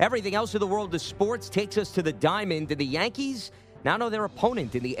 So everything else in the world of sports takes us to the diamond. And the Yankees now know their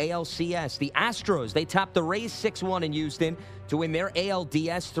opponent in the ALCS. The Astros, they topped the Rays 6-1 in Houston to win their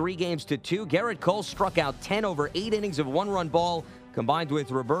ALDS 3-2. Garrett Cole struck out 10 over 8 innings of one-run ball, combined with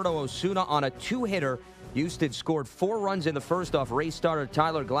Roberto Osuna on a two-hitter. Houston scored 4 runs in the first off Rays starter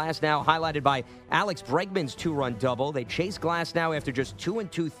Tyler Glasnow, highlighted by Alex Bregman's 2-run double. They chased Glasnow after just 2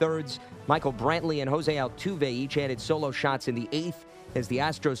 2/3. Michael Brantley and Jose Altuve each added solo shots in the 8th as the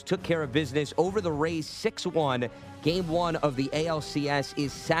Astros took care of business over the Rays 6-1. Game 1 of the ALCS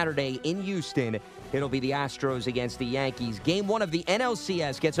is Saturday in Houston. It'll be the Astros against the Yankees. Game 1 of the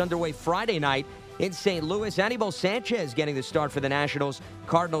NLCS gets underway Friday night in St. Louis. Anibal Sanchez getting the start for the Nationals.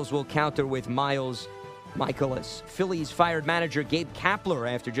 Cardinals will counter with Miles Michaelis. Phillies fired manager Gabe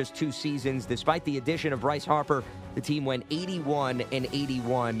Kapler after just 2 seasons. Despite the addition of Bryce Harper, the team went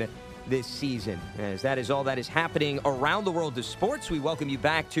 81-81 this season. As that is all that is happening around the world of sports, we welcome you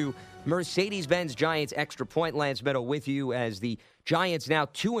back to Mercedes-Benz Giants Extra Point. Lance Meadow with you as the Giants now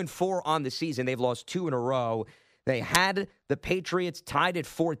 2-4 on the season. They've lost 2 in a row. They had the Patriots tied at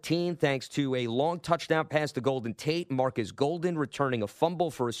 14 thanks to a long touchdown pass to Golden Tate. Marcus Golden returning a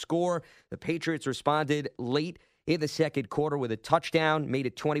fumble for a score. The Patriots responded late in the second quarter with a touchdown, made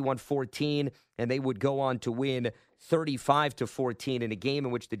it 21-14, and they would go on to win 35-14 in a game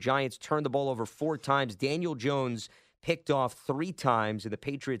in which the Giants turned the ball over 4 times. Daniel Jones picked off 3 times, and the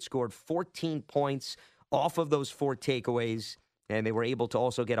Patriots scored 14 points off of those 4 takeaways, and they were able to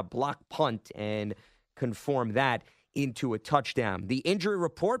also get a block punt and conform that into a touchdown. The injury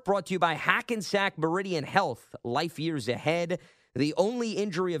report brought to you by Hackensack Meridian Health. Life years ahead. The only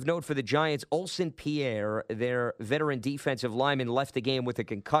injury of note for the Giants, Olsen Pierre, their veteran defensive lineman, left the game with a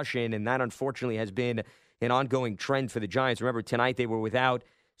concussion, and that unfortunately has been an ongoing trend for the Giants. Remember, tonight they were without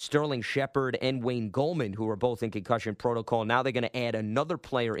Sterling Shepard and Wayne Goldman, who are both in concussion protocol. Now they're going to add another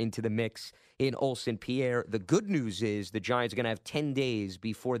player into the mix in Olsen Pierre. The good news is the Giants are going to have 10 days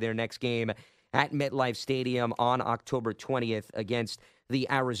before their next game at MetLife Stadium on October 20th against the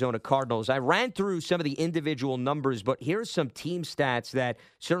Arizona Cardinals. I ran through some of the individual numbers, but here's some team stats that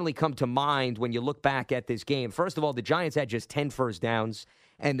certainly come to mind when you look back at this game. First of all, the Giants had just 10 first downs,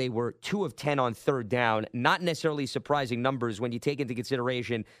 and they were 2 of 10 on third down. Not necessarily surprising numbers when you take into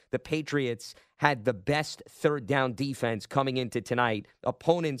consideration the Patriots had the best third down defense coming into tonight.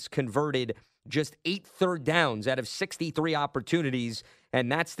 Opponents converted just 8 third downs out of 63 opportunities,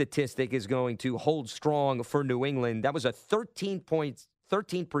 and that statistic is going to hold strong for New England. That was a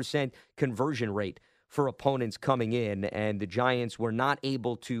 13% conversion rate for opponents coming in, and the Giants were not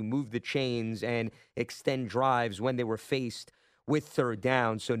able to move the chains and extend drives when they were faced with third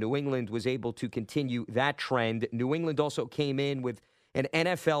down. So New England was able to continue that trend. New England also came in with an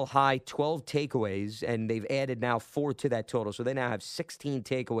NFL-high 12 takeaways, and they've added now 4 to that total. So they now have 16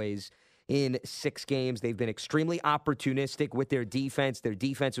 takeaways in 6 games. They've been extremely opportunistic with their defense. Their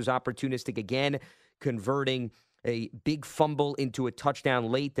defense was opportunistic again, converting a big fumble into a touchdown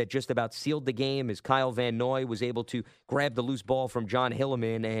late that just about sealed the game as Kyle Van Noy was able to grab the loose ball from John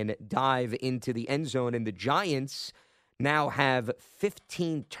Hilleman and dive into the end zone. And the Giants now have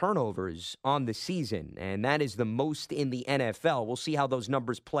 15 turnovers on the season, and that is the most in the NFL. We'll see how those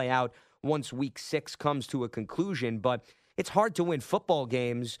numbers play out once Week 6 comes to a conclusion, but it's hard to win football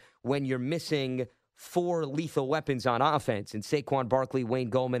games when you're missing 4 lethal weapons on offense, and Saquon Barkley, Wayne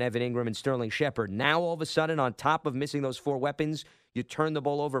Goldman, Evan Ingram, and Sterling Shepard. Now, all of a sudden, on top of missing those 4 weapons, you turn the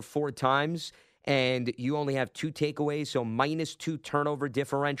ball over 4 times, and you only have 2 takeaways, so -2 turnover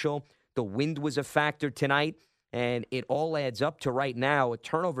differential. The wind was a factor tonight, and it all adds up to right now a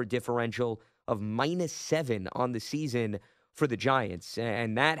turnover differential of -7 on the season for the Giants.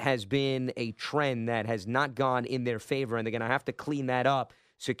 And that has been a trend that has not gone in their favor, and they're going to have to clean that up,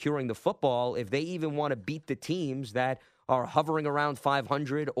 securing the football, if they even want to beat the teams that are hovering around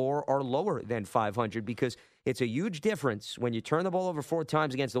 500 or are lower than 500, because it's a huge difference when you turn the ball over 4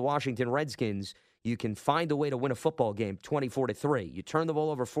 times against the Washington Redskins. You can find a way to win a football game 24-3. You turn the ball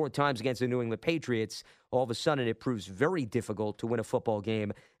over 4 times against the New England Patriots, all of a sudden it proves very difficult to win a football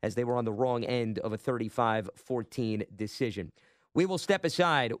game as they were on the wrong end of a 35-14 decision. We will step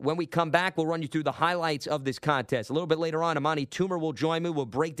aside. When we come back, we'll run you through the highlights of this contest. A little bit later on, Amani Toomer will join me. We'll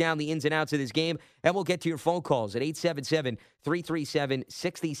break down the ins and outs of this game, and we'll get to your phone calls at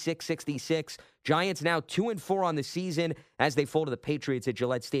 877-337-6666. Giants now 2-4 on the season as they fall to the Patriots at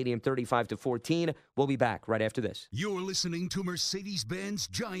Gillette Stadium 35-14. We'll be back right after this. You're listening to Mercedes-Benz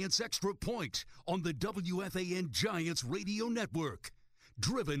Giants Extra Point on the WFAN Giants Radio Network.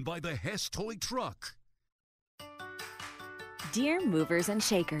 Driven by the Hess Toy Truck. Dear movers and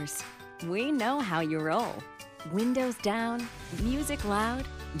shakers, we know how you roll. Windows down, music loud,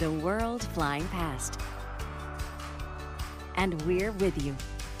 the world flying past. And we're with you.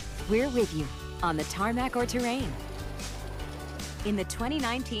 We're with you on the tarmac or terrain. In the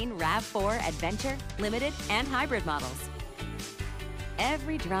 2019 RAV4 Adventure, Limited, and Hybrid models.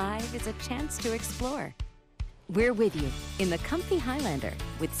 Every drive is a chance to explore. We're with you in the comfy Highlander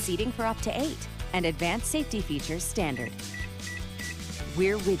with seating for up to 8 and advanced safety features standard.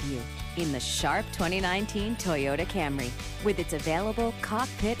 We're with you in the sharp 2019 Toyota Camry with its available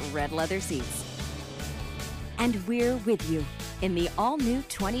cockpit red leather seats. And we're with you in the all-new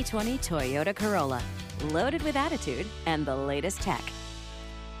 2020 Toyota Corolla, loaded with attitude and the latest tech.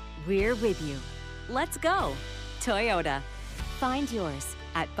 We're with you. Let's go, Toyota. Find yours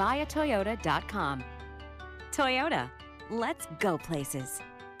at buyatoyota.com. Toyota, let's go places.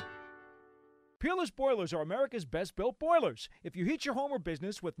 Peerless Boilers are America's best-built boilers. If you heat your home or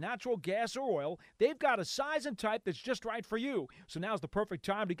business with natural gas or oil, they've got a size and type that's just right for you. So now's the perfect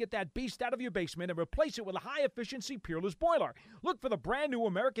time to get that beast out of your basement and replace it with a high-efficiency Peerless boiler. Look for the brand-new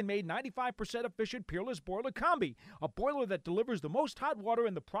American-made 95% efficient Peerless Boiler Combi, a boiler that delivers the most hot water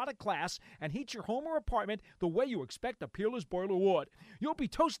in the product class and heats your home or apartment the way you expect a Peerless boiler would. You'll be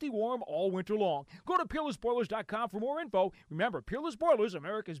toasty warm all winter long. Go to PeerlessBoilers.com for more info. Remember, Peerless Boilers,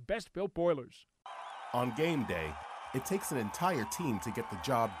 America's best-built boilers. On game day, it takes an entire team to get the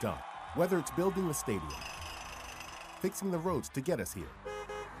job done. Whether it's building the stadium, fixing the roads to get us here,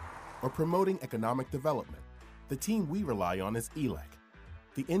 or promoting economic development, the team we rely on is ELEC,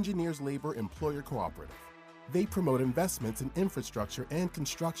 the Engineers Labor Employer Cooperative. They promote investments in infrastructure and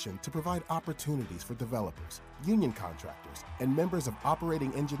construction to provide opportunities for developers, union contractors, and members of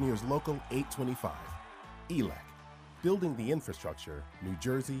Operating Engineers Local 825. ELEC, building the infrastructure New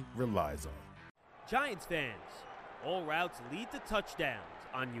Jersey relies on. Giants fans, all routes lead to touchdowns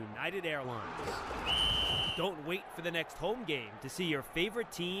on United Airlines. Don't wait for the next home game to see your favorite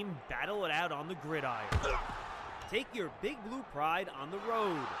team battle it out on the gridiron. Take your Big Blue pride on the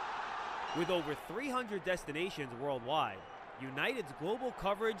road. With over 300 destinations worldwide, United's global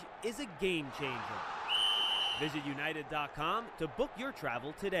coverage is a game changer. Visit United.com to book your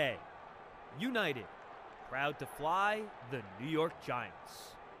travel today. United, proud to fly the New York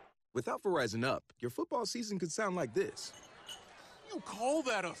Giants. Without Verizon Up, your football season could sound like this. You call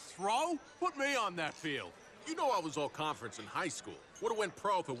that a throw? Put me on that field. You know I was all conference in high school. Would have went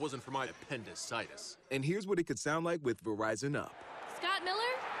pro if it wasn't for my appendicitis. And here's what it could sound like with Verizon Up. Scott Miller,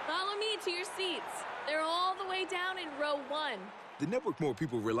 follow me to your seats. They're all the way down in row 1. The network more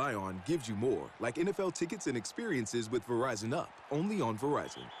people rely on gives you more, like NFL tickets and experiences with Verizon Up, only on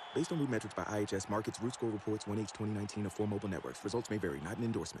Verizon. Based on root metrics by IHS Markets, Root Score reports 1H 2019 of 4 mobile networks. Results may vary, not an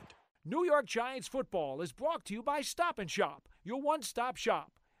endorsement. New York Giants football is brought to you by Stop & Shop, your one-stop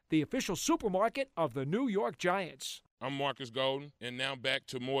shop, the official supermarket of the New York Giants. I'm Marcus Golden, and now back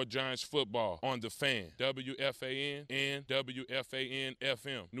to more Giants football on The Fan, WFAN and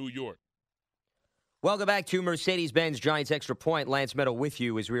WFAN-FM, New York. Welcome back to Mercedes-Benz Giants Extra Point. Lance Meadow with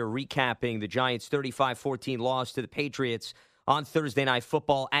you as we are recapping the Giants' 35-14 loss to the Patriots on Thursday Night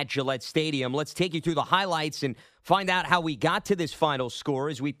Football at Gillette Stadium. Let's take you through the highlights and find out how we got to this final score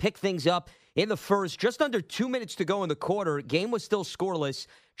as we pick things up in the first. Just under 2 minutes to go in the quarter. Game was still scoreless.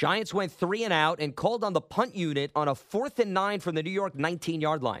 Giants went 3 and out and called on the punt unit on a 4th and 9 from the New York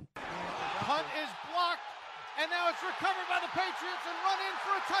 19-yard line. Punt is blocked, and now it's recovered by the Patriots and run in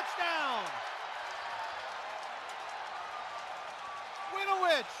for a touchdown.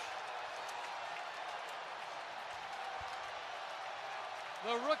 Winovich.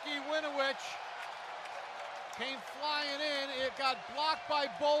 The rookie Winovich came flying in. It got blocked by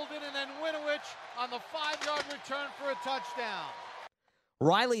Bolden, and then Winovich on the 5-yard return for a touchdown.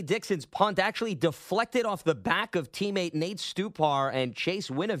 Riley Dixon's punt actually deflected off the back of teammate Nate Stupar, and Chase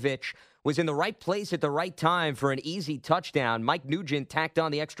Winovich was in the right place at the right time for an easy touchdown. Mike Nugent tacked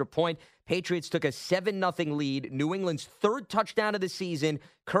on the extra point. Patriots took a 7-0 lead. New England's 3rd touchdown of the season,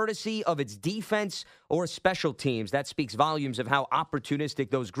 courtesy of its defense or special teams. That speaks volumes of how opportunistic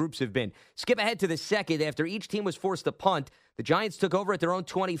those groups have been. Skip ahead to the second. After each team was forced to punt, the Giants took over at their own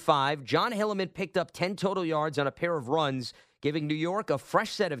 25. John Hilliman picked up 10 total yards on a pair of runs, giving New York a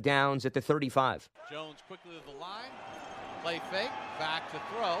fresh set of downs at the 35. Jones quickly to the line. Play fake. Back to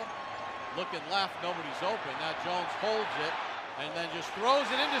throw. Looking left. Nobody's open. Now Jones holds it and then just throws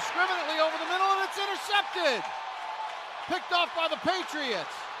it indiscriminately over the middle, and it's intercepted. Picked off by the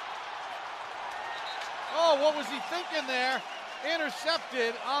Patriots. Oh, what was he thinking there?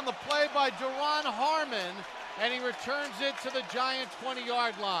 Intercepted on the play by Duron Harmon, and he returns it to the Giant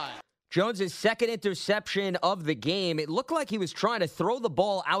 20-yard line. Jones' second interception of the game. It looked like he was trying to throw the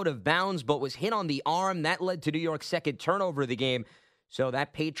ball out of bounds, but was hit on the arm. That led to New York's second turnover of the game. So the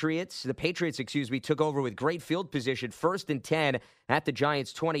Patriots, took over with great field position, 1st and 10 at the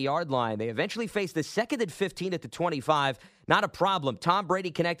Giants' 20-yard line. They eventually faced the 2nd and 15 at the 25. Not a problem. Tom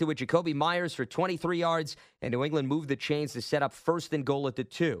Brady connected with Jacoby Myers for 23 yards, and New England moved the chains to set up 1st and goal at the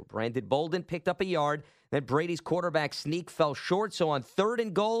 2. Brandon Bolden picked up a yard. Then Brady's quarterback sneak fell short, so on 3rd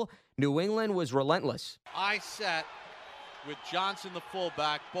and goal, New England was relentless. I set with Johnson the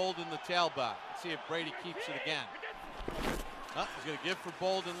fullback, Bolden the tailback. Let's see if Brady keeps it again. Oh, he's going to give for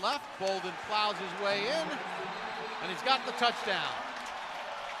Bolden left. Bolden plows his way in, and he's got the touchdown.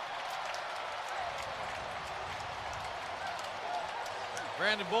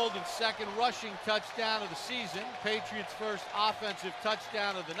 Brandon Bolden's 2nd rushing touchdown of the season. Patriots' 1st offensive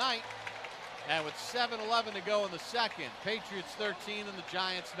touchdown of the night. And with 7:11 to go in the second, Patriots 13 and the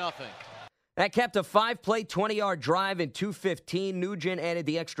Giants nothing. That kept a 5-play, 20-yard drive in 2:15. Nugent added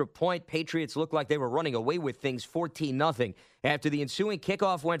the extra point. Patriots looked like they were running away with things 14-0. After the ensuing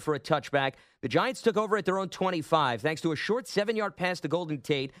kickoff went for a touchback, the Giants took over at their own 25. Thanks to a short 7-yard pass to Golden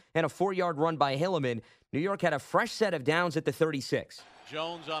Tate and a 4-yard run by Hilliman, New York had a fresh set of downs at the 36.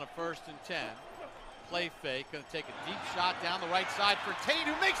 Jones on a 1st and 10. Play fake, going to take a deep shot down the right side for Tate,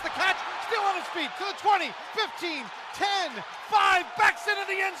 who makes the catch, still on his feet, to the 20, 15, 10, 5, backs into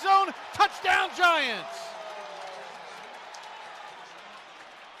the end zone, touchdown Giants!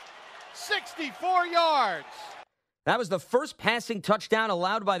 64 yards. That was the first passing touchdown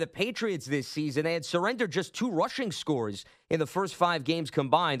allowed by the Patriots this season. They had surrendered just 2 rushing scores in the first 5 games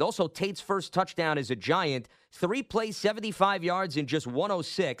combined. Also, Tate's first touchdown as a Giant. 3 plays, 75 yards in just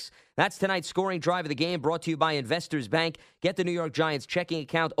 106. That's tonight's scoring drive of the game, brought to you by Investors Bank. Get the New York Giants checking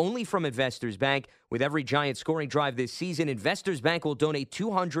account only from Investors Bank. With every Giant scoring drive this season, Investors Bank will donate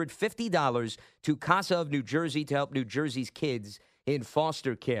 $250 to Casa of New Jersey to help New Jersey's kids in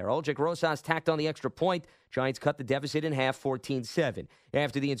foster care. Oljik Rosas tacked on the extra point. Giants cut the deficit in half, 14-7.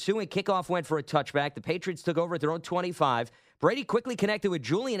 After the ensuing kickoff went for a touchback, the Patriots took over at their own 25. Brady quickly connected with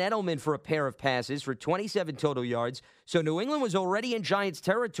Julian Edelman for a pair of passes for 27 total yards. So New England was already in Giants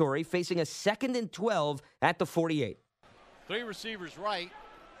territory, facing a 2nd and 12 at the 48. 3 receivers right.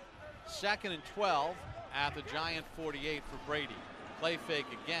 2nd and 12 at the Giant 48 for Brady. Play fake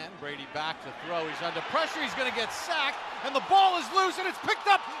again. Brady back to throw. He's under pressure. He's going to get sacked. And the ball is loose, and it's picked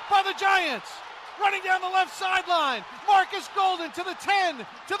up by the Giants. Running down the left sideline. Marcus Golden to the 10, to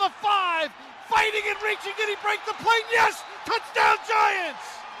the 5. Fighting and reaching. Did he break the plate? Yes! Touchdown Giants!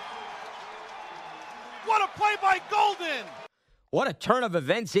 What a play by Golden! What a turn of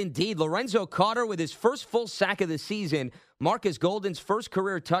events indeed. Lorenzo Carter with his first full sack of the season. Marcus Golden's first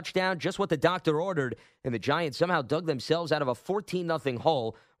career touchdown, just what the doctor ordered. And the Giants somehow dug themselves out of a 14-0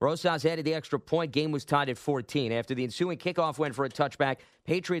 hole. Rosas added the extra point. Game was tied at 14. After the ensuing kickoff went for a touchback,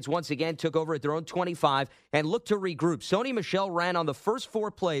 Patriots once again took over at their own 25 and looked to regroup. Sony Michel ran on the first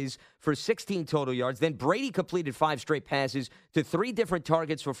 4 plays for 16 total yards. Then Brady completed 5 straight passes to 3 different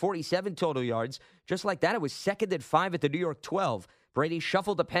targets for 47 total yards. Just like that, it was 2nd and 5 at the New York 12. Brady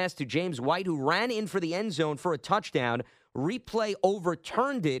shuffled the pass to James White, who ran in for the end zone for a touchdown. Replay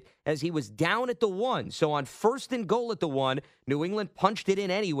overturned it as he was down at the 1. So on 1st and goal at the 1, New England punched it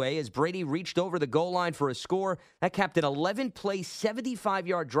in anyway as Brady reached over the goal line for a score. That capped an 11-play,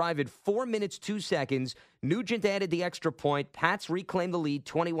 75-yard drive in 4 minutes, 2 seconds. Nugent added the extra point. Pats reclaimed the lead,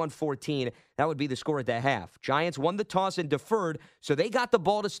 21-14. That would be the score at the half. Giants won the toss and deferred, so they got the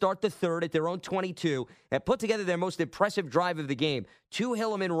ball to start the third at their own 22 and put together their most impressive drive of the game. 2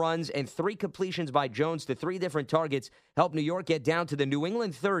 Hilliman runs and 3 completions by Jones to 3 different targets helped New York get down to the New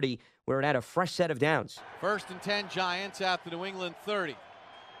England 30, where it had a fresh set of downs. 1st and 10 Giants at the New England 30.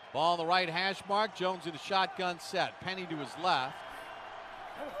 Ball on the right hash mark. Jones in the shotgun set. Penny to his left.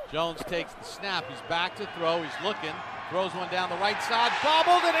 Jones takes the snap. He's back to throw. He's looking. Throws one down the right side.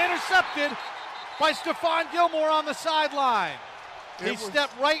 Bobbled and intercepted by Stephon Gilmore on the sideline. He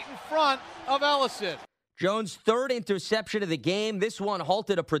stepped right in front of Ellison. Jones' 3rd interception of the game. This one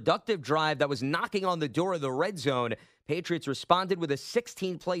halted a productive drive that was knocking on the door of the red zone. Patriots responded with a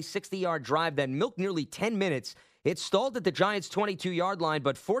 16-play, 60-yard drive that milked nearly 10 minutes. It stalled at the Giants' 22-yard line,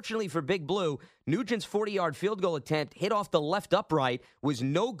 but fortunately for Big Blue, Nugent's 40-yard field goal attempt hit off the left upright, was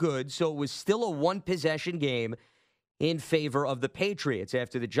no good, so it was still a 1-possession game in favor of the Patriots.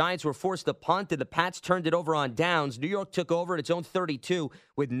 After the Giants were forced to punt and the Pats turned it over on downs, New York took over at its own 32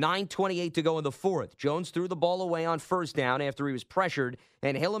 with 9:28 to go in the 4th. Jones threw the ball away on 1st down after he was pressured,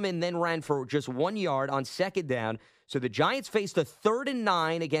 and Hilliman then ran for just 1 yard on 2nd down. So the Giants faced a 3rd and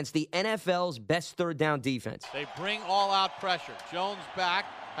 9 against the NFL's best 3rd down defense. They bring all-out pressure. Jones back,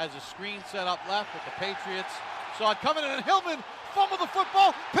 has a screen set up left, but the Patriots saw it coming, and Hillman fumbled the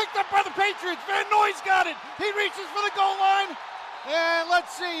football, picked up by the Patriots. Van Noy's got it. He reaches for the goal line, and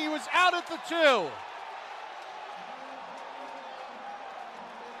let's see, he was out at the 2.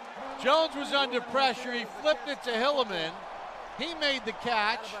 Jones was under pressure. He flipped it to Hilliman. He made the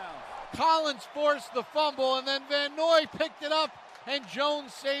catch. Collins forced the fumble, and then Van Noy picked it up, and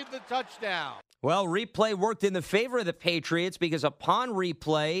Jones saved the touchdown. Well, replay worked in the favor of the Patriots because upon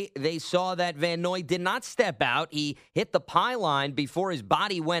replay, they saw that Van Noy did not step out. He hit the pylon before his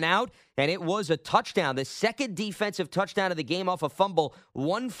body went out, and it was a touchdown. The 2nd defensive touchdown of the game off a fumble,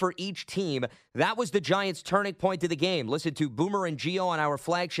 1 for each team. That was the Giants' turning point of the game. Listen to Boomer and Gio on our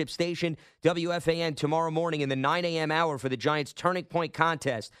flagship station, WFAN, tomorrow morning in the 9 a.m. hour for the Giants' turning point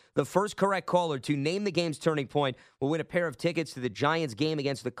contest. The first correct caller to name the game's turning point will win a pair of tickets to the Giants game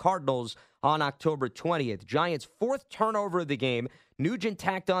against the Cardinals on October 20th. Giants' fourth turnover of the game. Nugent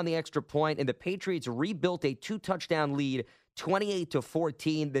tacked on the extra point, and the Patriots rebuilt a 2-touchdown lead,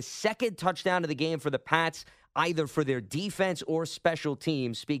 28-14. The second touchdown of the game for the Pats, either for their defense or special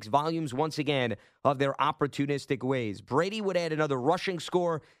teams, speaks volumes once again of their opportunistic ways. Brady would add another rushing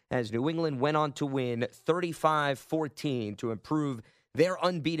score as New England went on to win 35-14 to improve their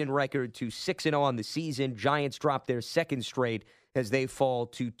unbeaten record to 6-0 on the season. Giants dropped their second straight as they fall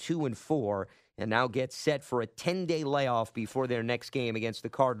to 2-4 and now get set for a 10-day layoff before their next game against the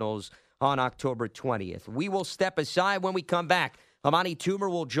Cardinals on October 20th. We will step aside when we come back. Amani Toomer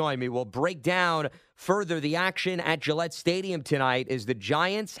will join me. We'll break down further the action at Gillette Stadium tonight as the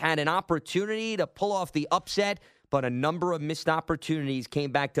Giants had an opportunity to pull off the upset, but a number of missed opportunities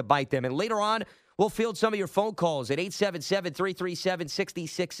came back to bite them. And later on, we'll field some of your phone calls at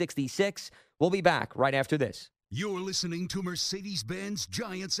 877-337-6666. We'll be back right after this. You're listening to Mercedes-Benz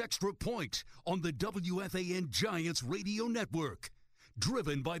Giants Extra Point on the WFAN Giants Radio Network.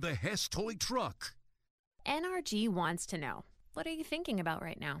 Driven by the Hess Toy Truck. NRG wants to know, what are you thinking about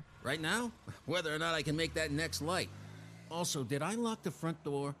right now? Right now? Whether or not I can make that next light. Also, did I lock the front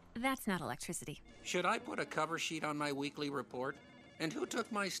door? That's not electricity. Should I put a cover sheet on my weekly report? And who took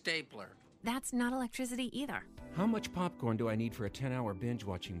my stapler? That's not electricity either. How much popcorn do I need for a 10-hour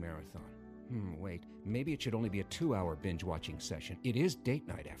binge-watching marathon? Wait, maybe it should only be a 2-hour binge-watching session. It is date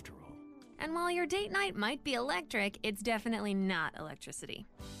night, after all. And while your date night might be electric, it's definitely not electricity.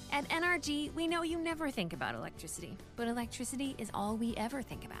 At NRG, we know you never think about electricity, but electricity is all we ever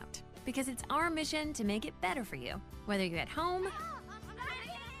think about. Because it's our mission to make it better for you, whether you're at home,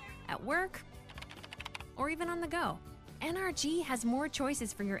 at work, or even on the go. NRG has more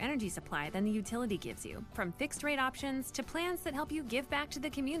choices for your energy supply than the utility gives you, from fixed rate options to plans that help you give back to the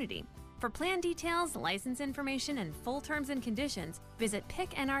community. For plan details, license information, and full terms and conditions, visit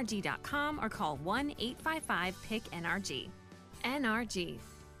picknrg.com or call 1-855-PICK-NRG. NRG.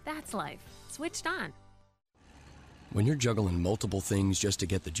 That's life. Switched on. When you're juggling multiple things just to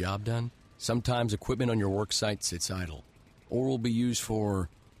get the job done, sometimes equipment on your work site sits idle or will be used for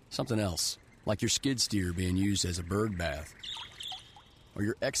something else, like your skid steer being used as a bird bath or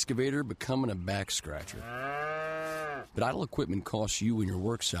your excavator becoming a back scratcher. But idle equipment costs you and your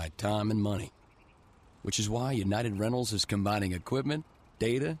worksite time and money, which is why United Rentals is combining equipment,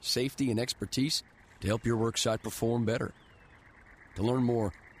 data, safety, and expertise to help your worksite perform better. To learn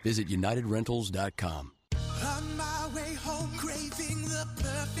more, visit UnitedRentals.com. On my way home, craving the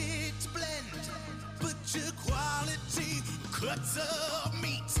perfect blend. Butcher quality cuts of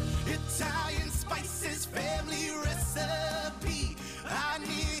meat, Italian spices, family recipe. I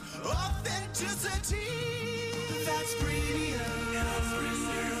need authenticity. That's premium.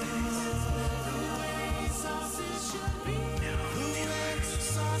 Sausage should be. The way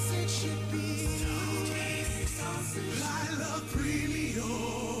sausage should be. I love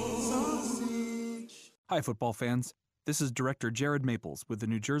premium sausage. Hi, football fans. This is Director Jared Maples with the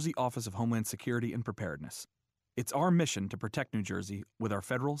New Jersey Office of Homeland Security and Preparedness. It's our mission to protect New Jersey with our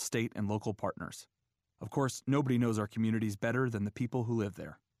federal, state, and local partners. Of course, nobody knows our communities better than the people who live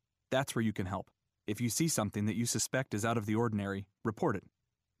there. That's where you can help. If you see something that you suspect is out of the ordinary, report it.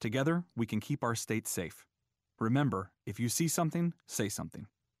 Together, we can keep our state safe. Remember, if you see something, say something.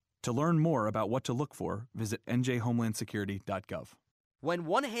 To learn more about what to look for, visit njhomelandsecurity.gov. When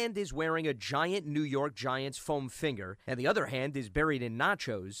one hand is wearing a giant New York Giants foam finger and the other hand is buried in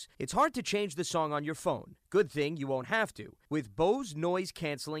nachos, it's hard to change the song on your phone. Good thing you won't have to. With Bose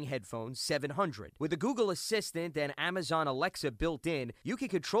Noise-Canceling Headphones 700. With a Google Assistant and Amazon Alexa built in, you can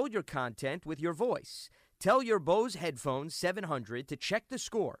control your content with your voice. Tell your Bose Headphones 700 to check the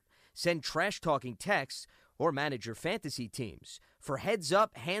score, send trash-talking texts, or manage your fantasy teams. For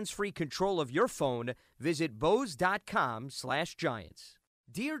heads-up, hands-free control of your phone, visit Bose.com/Giants.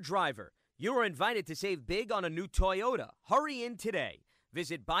 Dear driver, you are invited to save big on a new Toyota. Hurry in today.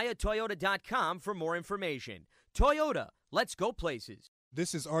 Visit buyatoyota.com for more information. Toyota, let's go places.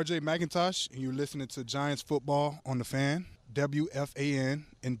 This is RJ McIntosh, and you're listening to Giants Football on the Fan, WFAN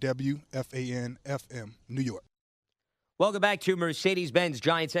and WFAN-FM, New York. Welcome back to Mercedes-Benz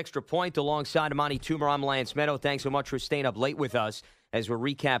Giants Extra Point alongside Amani Toomer. I'm Lance Meadow. Thanks so much for staying up late with us as we're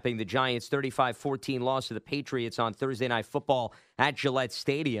recapping the Giants' 35-14 loss to the Patriots on Thursday Night Football at Gillette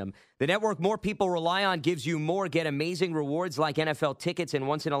Stadium. The network more people rely on gives you more. Get amazing rewards like NFL tickets and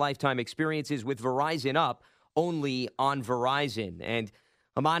once-in-a-lifetime experiences with Verizon Up, only on Verizon. And,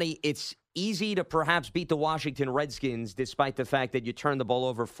 Amani, it's easy to perhaps beat the Washington Redskins despite the fact that you turned the ball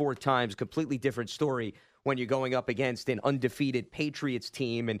over 4 times. Completely different story when you're going up against an undefeated Patriots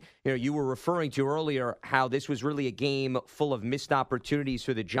team. And, you were referring to earlier how this was really a game full of missed opportunities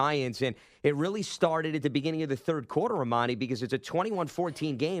for the Giants. And it really started at the beginning of the third quarter, Amani, because it's a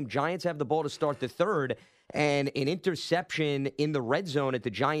 21-14 game. Giants have the ball to start the third. And an interception in the red zone at the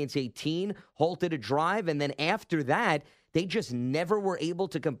Giants 18 halted a drive. And then after that, they just never were able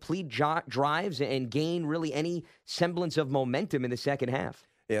to complete drives and gain really any semblance of momentum in the second half.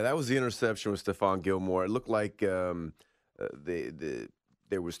 Yeah, that was the interception with Stephon Gilmore. It looked like there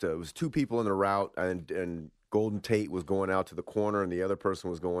was two people in the route, and Golden Tate was going out to the corner, and the other person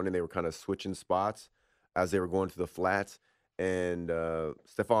was going in. They were kind of switching spots as they were going to the flats. And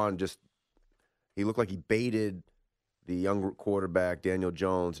Stephon he looked like he baited the young quarterback, Daniel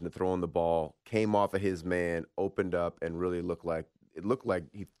Jones, into throwing the ball, came off of his man, opened up, and really looked like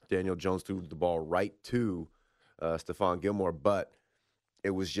Daniel Jones threw the ball right to Stephon Gilmore. But it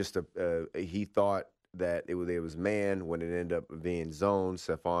was just he thought that it was man when it ended up being zone.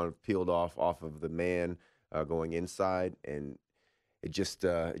 Stephon peeled off of the man going inside, and it just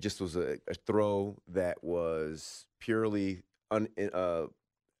was a throw that was purely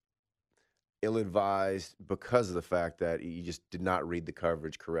ill-advised because of the fact that he just did not read the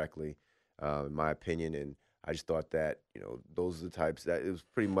coverage correctly, in my opinion. And I just thought that, those are the types that it was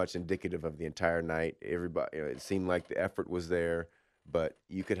pretty much indicative of the entire night. Everybody, it seemed like the effort was there, but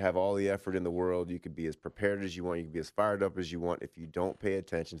you could have all the effort in the world. You could be as prepared as you want. You could be as fired up as you want. If you don't pay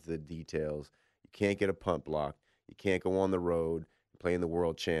attention to the details, you can't get a punt block. You can't go on the road playing the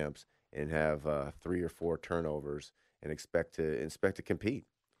world champs and have 3 or 4 turnovers and expect to compete.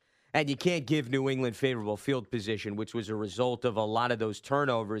 And you can't give New England favorable field position, which was a result of a lot of those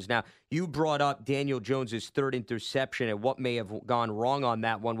turnovers. Now, you brought up Daniel Jones's third interception and what may have gone wrong on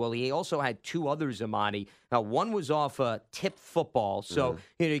that one. Well, he also had 2 others, Amani. Now, one was off a tipped football. So,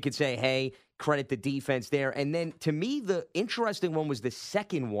 you could say, hey, credit the defense there. And then, to me, the interesting one was the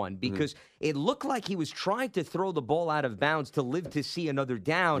second one because it looked like he was trying to throw the ball out of bounds to live to see another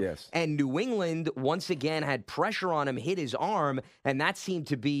down. Yes. And New England, once again, had pressure on him, hit his arm, and that seemed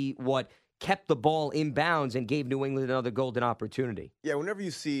to be what kept the ball in bounds and gave New England another golden opportunity. Yeah, whenever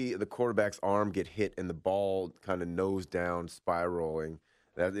you see the quarterback's arm get hit and the ball kind of nose down spiraling,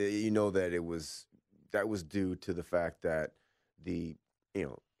 that that was due to the fact that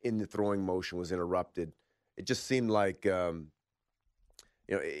in the throwing motion was interrupted. It just seemed like,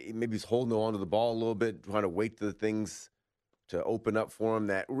 maybe he's holding on to the ball a little bit, trying to wait for the things to open up for him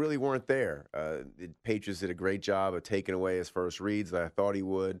that really weren't there. The Patriots did a great job of taking away his first reads that I thought he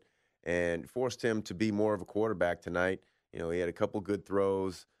would and forced him to be more of a quarterback tonight. He had a couple good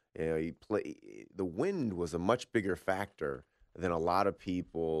throws. The wind was a much bigger factor than a lot of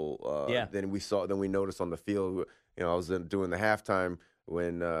people than we noticed on the field. I was doing the halftime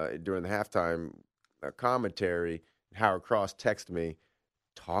during the halftime commentary, Howard Cross texted me,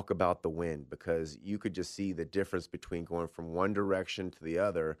 talk about the wind, because you could just see the difference between going from one direction to the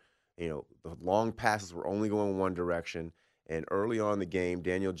other. The long passes were only going one direction, and early on in the game,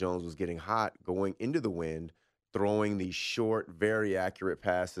 Daniel Jones was getting hot going into the wind, throwing these short, very accurate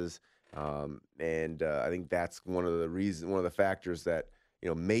passes, and I think that's one of the factors that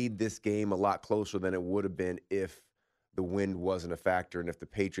made this game a lot closer than it would have been if the wind wasn't a factor, and if the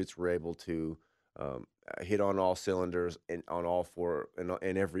Patriots were able to hit on all cylinders and on all 4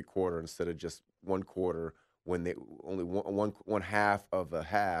 in every quarter instead of just one quarter when they only one half of a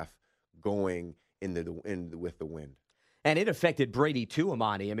half going with the wind. And it affected Brady too,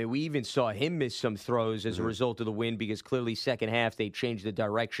 Amani. I mean, we even saw him miss some throws as a result of the wind because clearly second half they changed the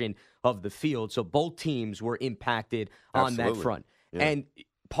direction of the field. So both teams were impacted on that front. Yeah. And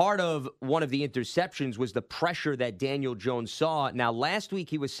part of one of the interceptions was the pressure that Daniel Jones saw. Now, last week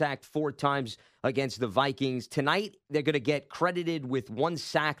he was sacked 4 times against the Vikings. Tonight, they're going to get credited with 1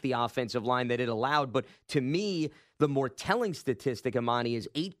 sack, the offensive line, that it allowed. But to me, the more telling statistic, Amani, is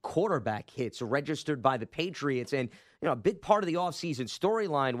 8 quarterback hits registered by the Patriots. And, a big part of the offseason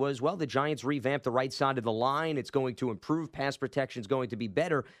storyline was, well, the Giants revamped the right side of the line. It's going to improve. Pass protection is going to be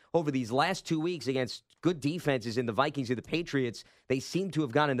better. Over these last 2 weeks against good defenses in the Vikings and the Patriots, they seem to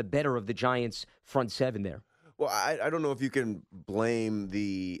have gotten the better of the Giants' front 7 there. Well, I don't know if you can blame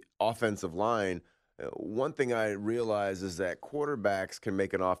the offensive line. One thing I realize is that quarterbacks can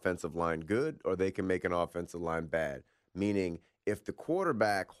make an offensive line good or they can make an offensive line bad, meaning if the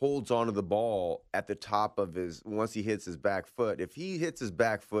quarterback holds onto the ball at the top of once he hits his back foot, if he hits his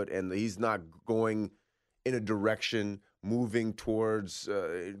back foot and he's not going in a direction, moving towards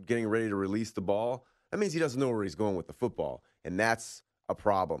getting ready to release the ball, that means he doesn't know where he's going with the football. And that's a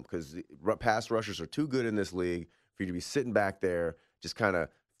problem because pass rushers are too good in this league for you to be sitting back there just kind of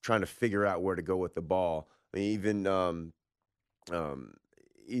trying to figure out where to go with the ball. I mean,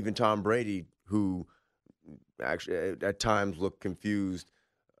 even Tom Brady, who actually at times looked confused,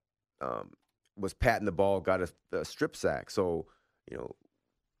 was patting the ball, got a strip sack. So,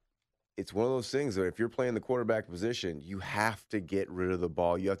 it's one of those things that if you're playing the quarterback position, you have to get rid of the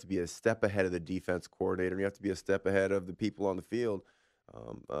ball. You have to be a step ahead of the defense coordinator. And you have to be a step ahead of the people on the field,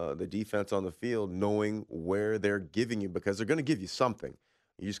 the defense on the field, knowing where they're giving you, because they're going to give you something.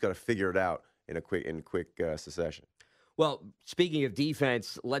 You just got to figure it out in quick succession. Well, speaking of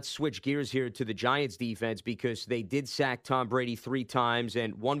defense, let's switch gears here to the Giants' defense, because they did sack Tom Brady 3 times,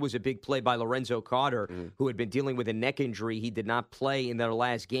 and one was a big play by Lorenzo Carter, who had been dealing with a neck injury. He did not play in their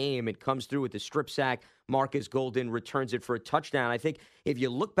last game. It comes through with the strip sack. Marcus Golden returns it for a touchdown. I think if you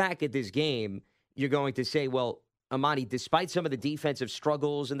look back at this game, you're going to say, well, Amani, despite some of the defensive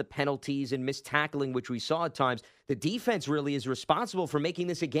struggles and the penalties and missed tackling, which we saw at times, the defense really is responsible for making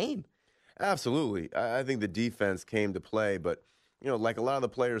this a game. Absolutely. I think the defense came to play, but, like a lot of the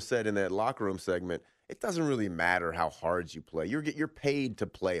players said in that locker room segment, it doesn't really matter how hard you play. You're paid to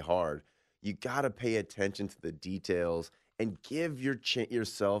play hard. You got to pay attention to the details and give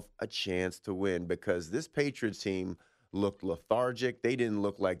yourself a chance to win, because this Patriots team looked lethargic. They didn't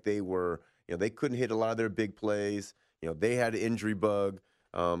look like they were, they couldn't hit a lot of their big plays. They had an injury bug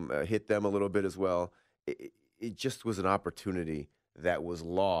hit them a little bit as well. It just was an opportunity that was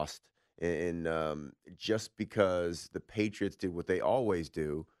lost. And just because the Patriots did what they always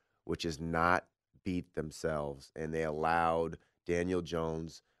do, which is not beat themselves, and they allowed Daniel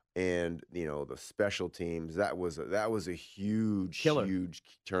Jones and the special teams. That was a huge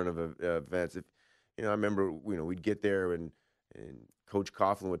turn of events. I remember we'd get there and Coach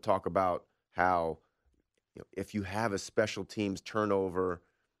Coughlin would talk about how if you have a special teams turnover,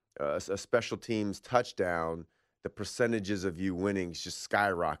 a special teams touchdown, the percentages of you winning just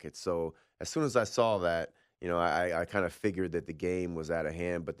skyrocket. So as soon as I saw that, I kind of figured that the game was out of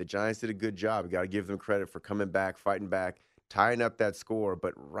hand. But the Giants did a good job. You got to give them credit for coming back, fighting back, tying up that score.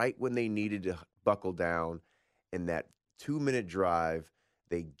 But right when they needed to buckle down in that 2-minute drive,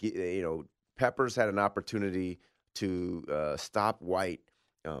 Peppers had an opportunity to stop White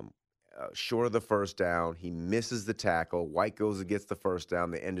short of the first down. He misses the tackle. White goes and gets the first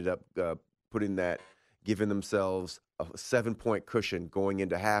down. They ended up giving themselves a 7-point cushion going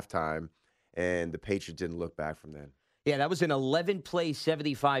into halftime, and the Patriots didn't look back from then. Yeah, that was an 11-play,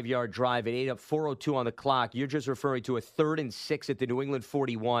 75-yard drive. It ate up 4:02 on the clock. You're just referring to a 3rd and 6 at the New England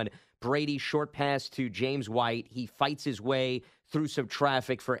 41. Brady short pass to James White. He fights his way through some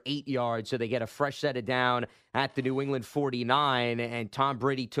traffic for 8 yards, so they get a fresh set of down at the New England 49, and Tom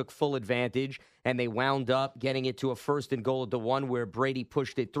Brady took full advantage, and they wound up getting it to a 1st and goal at the 1 where Brady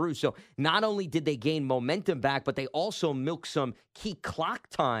pushed it through. So not only did they gain momentum back, but they also milked some key clock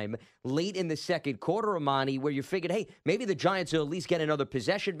time late in the second quarter, Amani, where you figured, hey, maybe the Giants will at least get another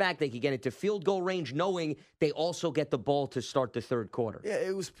possession back. They could get into field goal range, knowing they also get the ball to start the third quarter. Yeah,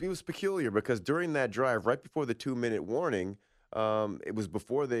 it was peculiar because during that drive, right before the 2-minute warning, it was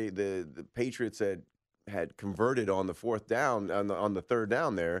before the Patriots had converted on the 4th down, on the 3rd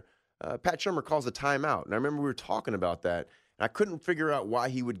down there. Pat Shurmur calls a timeout. And I remember we were talking about that. And I couldn't figure out why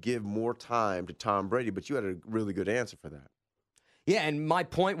he would give more time to Tom Brady, but you had a really good answer for that. Yeah, and my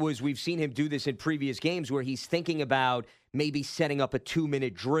point was we've seen him do this in previous games where he's thinking about maybe setting up a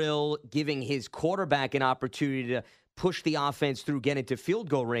 2-minute drill, giving his quarterback an opportunity to push the offense through, get into field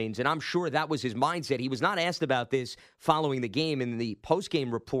goal range. And I'm sure that was his mindset. He was not asked about this following the game in the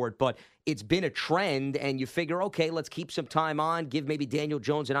post-game report, but it's been a trend, and you figure, okay, let's keep some time on, give maybe Daniel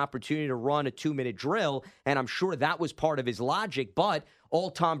Jones an opportunity to run a 2-minute drill, and I'm sure that was part of his logic. But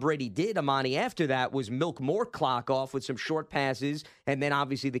all Tom Brady did, Amani, after that was milk more clock off with some short passes, and then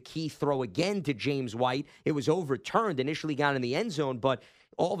obviously the key throw again to James White. It was overturned, initially got in the end zone, but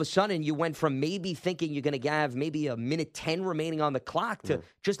all of a sudden you went from maybe thinking you're going to have maybe a minute 10 remaining on the clock to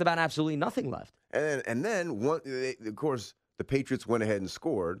just about absolutely nothing left. And then of course, the Patriots went ahead and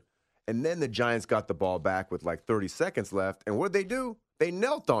scored. And then the Giants got the ball back with like 30 seconds left. And what did they do? They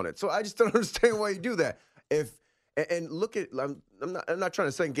knelt on it. So I just don't understand why you do that. And look at, I'm not trying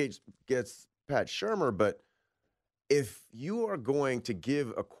to second guess Pat Shurmur, but if you are going to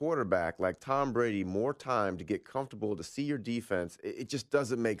give a quarterback like Tom Brady more time to get comfortable, to see your defense, it just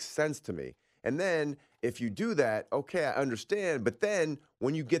doesn't make sense to me. And then if you do that, okay, I understand. But then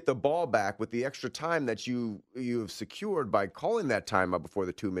when you get the ball back with the extra time that you have secured by calling that time up before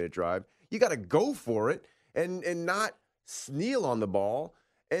the 2-minute drive, you got to go for it and not kneel on the ball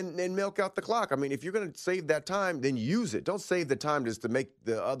and milk out the clock. I mean, if you're going to save that time, then use it. Don't save the time just to make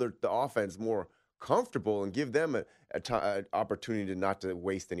the offense more comfortable and give them an opportunity to not to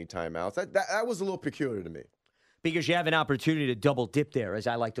waste any timeouts. That was a little peculiar to me. Because you have an opportunity to double dip there, as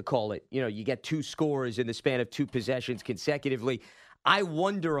I like to call it. You know, you get 2 scores in the span of 2 possessions consecutively. I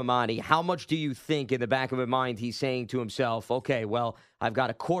wonder, Amani, how much do you think in the back of his mind he's saying to himself, okay, well, I've got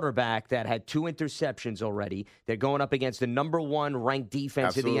a quarterback that had 2 interceptions already. They're going up against the number 1 ranked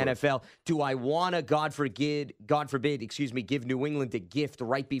defense in the NFL. Do I want to, God forbid, give New England a gift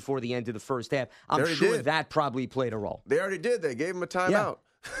right before the end of the first half? I'm sure that probably played a role. They already did. They gave him a timeout.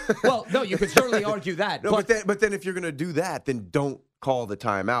 Well, no, you could certainly argue that. No, but then if you're going to do that, then don't call the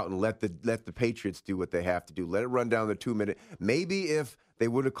timeout and let the Patriots do what they have to do. Let it run down the 2-minute. Maybe if they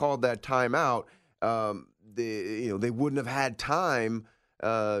would have called that timeout, they wouldn't have had time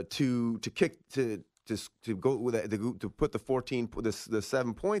to go with that, to put the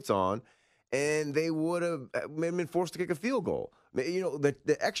 7 points on, and they would have been forced to kick a field goal. You know,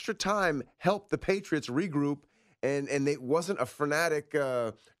 the extra time helped the Patriots regroup. And it wasn't a frenetic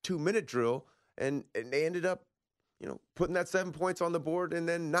 2-minute drill, and they ended up, putting that 7 points on the board and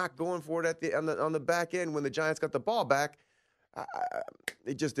then not going for it on the back end when the Giants got the ball back.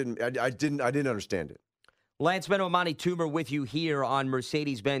 It just didn't. I didn't understand it. Lance Meadow, Amani Toomer with you here on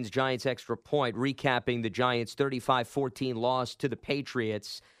Mercedes-Benz Giants Extra Point, recapping the Giants' 35-14 loss to the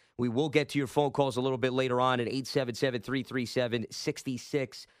Patriots. We will get to your phone calls a little bit later on at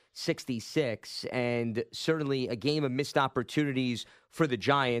 877-337-6666, and certainly a game of missed opportunities for the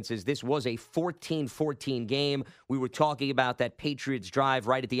Giants, as this was a 14-14 game. We were talking about that Patriots drive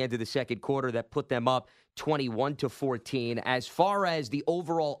right at the end of the second quarter that put them up 21-14. As far as the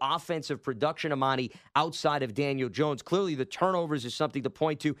overall offensive production, Amani, outside of Daniel Jones, clearly the turnovers is something to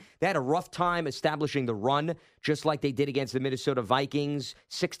point to. They had a rough time establishing the run, just like they did against the Minnesota Vikings.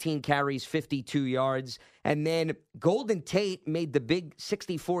 16 carries, 52 yards. And then Golden Tate made the big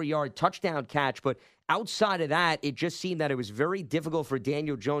 64-yard touchdown catch, but outside of that, it just seemed that it was very difficult for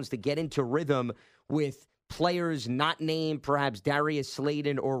Daniel Jones to get into rhythm with players not named, perhaps Darius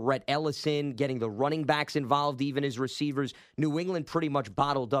Slayton or Rhett Ellison, getting the running backs involved, even as receivers. New England pretty much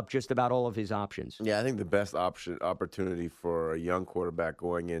bottled up just about all of his options. Yeah, I think the best opportunity for a young quarterback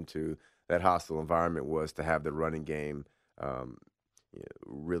going into that hostile environment was to have the running game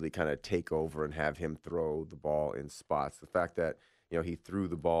really kind of take over and have him throw the ball in spots. The fact that he threw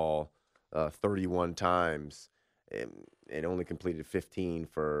the ball 31 times and only completed 15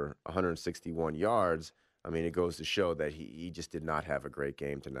 for 161 yards. I mean, it goes to show that he just did not have a great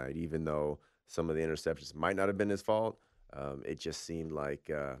game tonight, even though some of the interceptions might not have been his fault. It just seemed like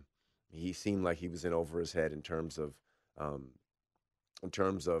he was in over his head in terms of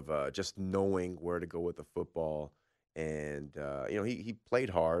just knowing where to go with the football. And he played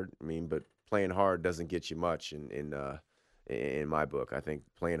hard. I mean, but playing hard doesn't get you much in my book. I think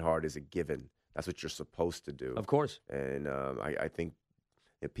playing hard is a given. That's what you're supposed to do. Of course. And I think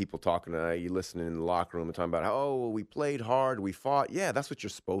if people talking to you, listening in the locker room and talking about we played hard, we fought. Yeah, that's what you're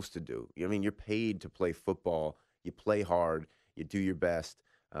supposed to do. I mean, you're paid to play football. You play hard. You do your best.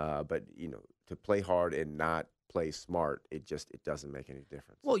 But to play hard and not play smart, it doesn't make any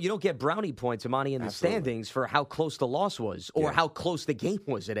difference. Well, you don't get brownie points, Amani, in the standings for how close the loss was or how close the game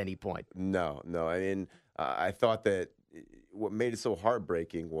was at any point. No. I mean, I thought that what made it so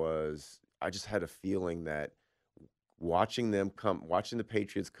heartbreaking was I just had a feeling that watching the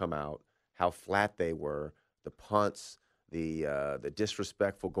Patriots come out, how flat they were, the punts, the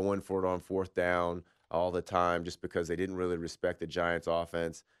disrespectful going for it on fourth down all the time, just because they didn't really respect the Giants'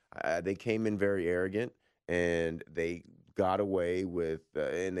 offense. They came in very arrogant, and they got away with,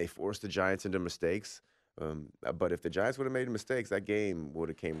 and they forced the Giants into mistakes. But if the Giants would have made mistakes, that game would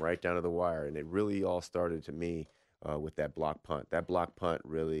have came right down to the wire. And it really all started to me with that block punt. That block punt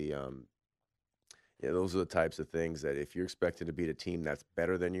really. Those are the types of things that if you're expected to beat a team that's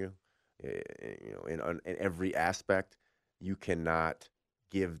better than you, in every aspect, you cannot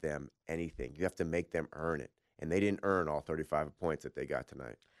give them anything. You have to make them earn it. And they didn't earn all 35 points that they got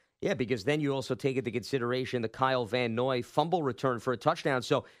tonight. Yeah, because then you also take into consideration the Kyle Van Noy fumble return for a touchdown.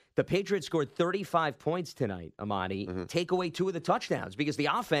 So the Patriots scored 35 points tonight, Amani. Take away 2 of the touchdowns because the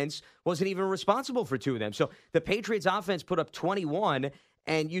offense wasn't even responsible for 2 of them. So the Patriots offense put up 21.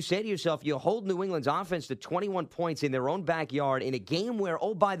 And you say to yourself, you hold New England's offense to 21 points in their own backyard in a game where,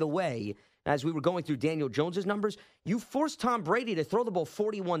 oh, by the way, as we were going through Daniel Jones's numbers, you forced Tom Brady to throw the ball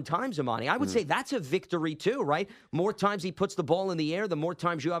 41 times, Amani. I would say that's a victory too, right? More times he puts the ball in the air, the more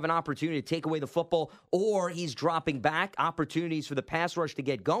times you have an opportunity to take away the football, or he's dropping back, opportunities for the pass rush to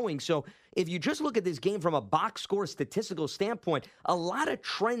get going. So if you just look at this game from a box score statistical standpoint, a lot of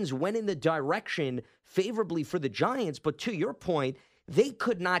trends went in the direction favorably for the Giants. But to your point, they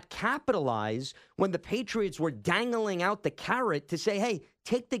could not capitalize when the Patriots were dangling out the carrot to say, hey,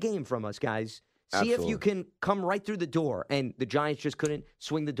 take the game from us, guys. See if you can come right through the door. And the Giants just couldn't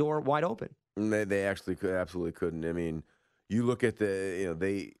swing the door wide open. They actually absolutely couldn't. I mean, you look at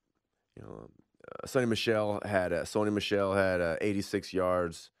Sonny Michel had 86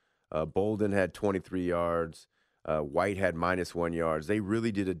 yards. Bolden had 23 yards. White had -1 yards. They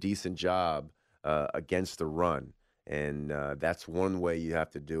really did a decent job against the run. And that's one way you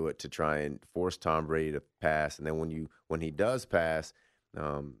have to do it, to try and force Tom Brady to pass. And then when he does pass,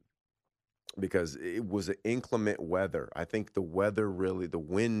 because it was inclement weather, I think the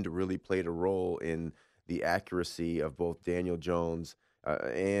wind really played a role in the accuracy of both Daniel Jones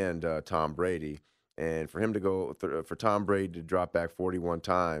and Tom Brady. And for him to for Tom Brady to drop back 41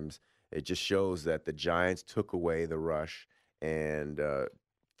 times, it just shows that the Giants took away the rush and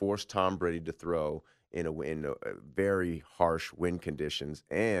forced Tom Brady to throw in very harsh wind conditions,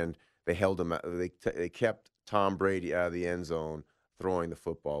 and they held him. They kept Tom Brady out of the end zone throwing the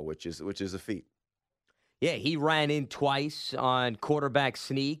football, which is a feat. Yeah, he ran in twice on quarterback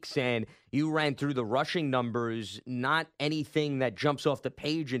sneaks, and you ran through the rushing numbers, not anything that jumps off the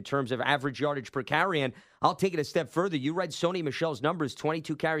page in terms of average yardage per carry. And I'll take it a step further. You read Sony Michel's numbers,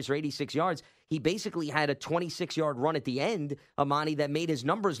 22 carries for 86 yards. He basically had a 26-yard run at the end, Amani, that made his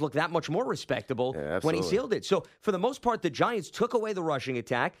numbers look that much more respectable when he sealed it. So for the most part, the Giants took away the rushing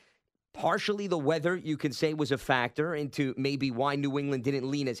attack. Partially the weather, you can say, was a factor into maybe why New England didn't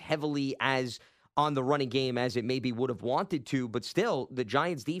lean as heavily as on the running game as it maybe would have wanted to. But still, the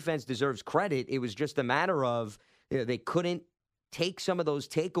Giants' defense deserves credit. It was just a matter of they couldn't take some of those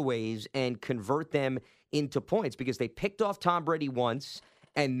takeaways and convert them into points because they picked off Tom Brady once,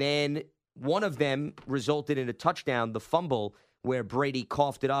 and then one of them resulted in a touchdown, the fumble, where Brady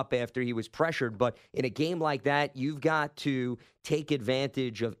coughed it up after he was pressured. But in a game like that, you've got to take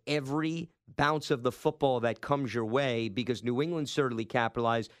advantage of every bounce of the football that comes your way because New England certainly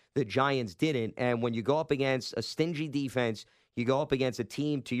capitalized. The Giants didn't. And when you go up against a stingy defense, you go up against a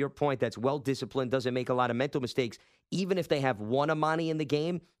team, to your point, that's well-disciplined, doesn't make a lot of mental mistakes. Even if they have one Amani in the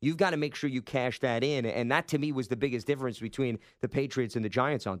game, you've got to make sure you cash that in. And that, to me, was the biggest difference between the Patriots and the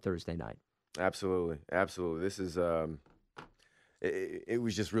Giants on Thursday night. Absolutely. Absolutely. This is it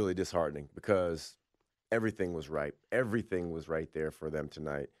was just really disheartening because everything was right. Everything was right there for them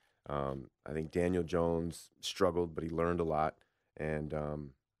tonight. I think Daniel Jones struggled, but he learned a lot. And, I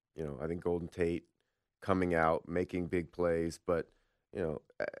think Golden Tate coming out, making big plays. But,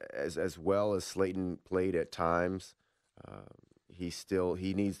 as well as Slayton played at times, he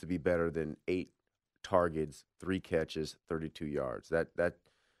needs to be better than 8 targets, 3 catches, 32 yards. The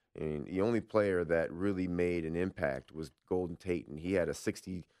only player that really made an impact was Golden Tate, and he had a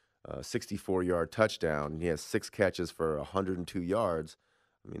 64-yard touchdown. And he has 6 catches for 102 yards.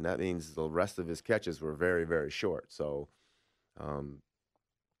 I mean, that means the rest of his catches were very, very short. So,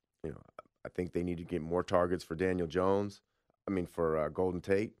 I think they need to get more targets for Daniel Jones. For Golden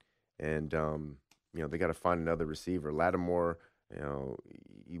Tate, and they got to find another receiver. Lattimore,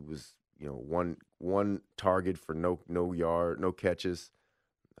 he was one target for no catches.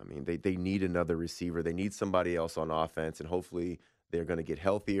 They need another receiver. They need somebody else on offense, and hopefully they're going to get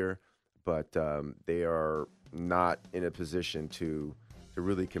healthier. But they are not in a position to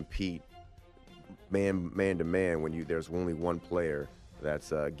really compete man to man when there's only one player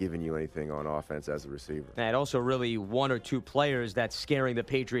that's giving you anything on offense as a receiver. And also really one or two players that's scaring the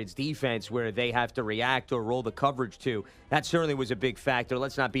Patriots defense where they have to react or roll the coverage to. That certainly was a big factor.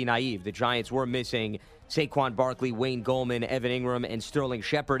 Let's not be naive. The Giants were missing Saquon Barkley, Wayne Goldman, Evan Ingram, and Sterling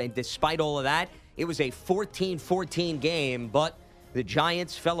Shepard. And despite all of that, it was a 14-14 game, but the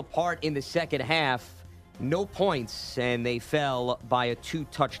Giants fell apart in the second half. No points, and they fell by a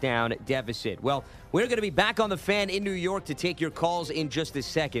 2-touchdown deficit. Well, we're going to be back on The Fan in New York to take your calls in just a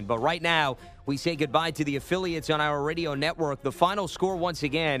second. But right now, we say goodbye to the affiliates on our radio network. The final score, once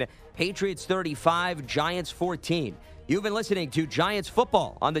again, Patriots 35, Giants 14. You've been listening to Giants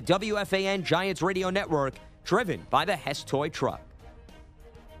Football on the WFAN Giants Radio Network, driven by the Hess Toy Truck.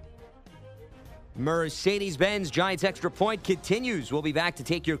 Mercedes-Benz Giants Extra Point continues. We'll be back to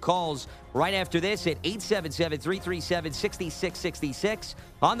take your calls right after this at 877-337-6666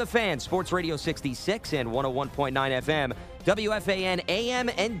 on The Fan, Sports Radio 66 and 101.9 FM, WFAN AM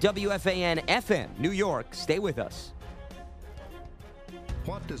and WFAN FM, New York. Stay with us.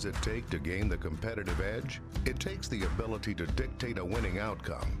 What does it take to gain the competitive edge? It takes the ability to dictate a winning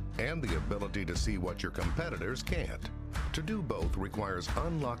outcome and the ability to see what your competitors can't. To do both requires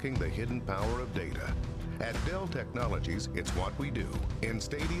unlocking the hidden power of data. At Dell Technologies, it's what we do, in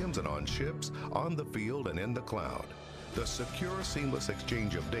stadiums and on ships, on the field and in the cloud. The secure, seamless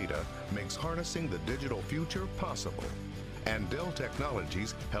exchange of data makes harnessing the digital future possible. And Dell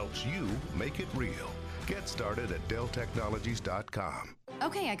Technologies helps you make it real. Get started at DellTechnologies.com.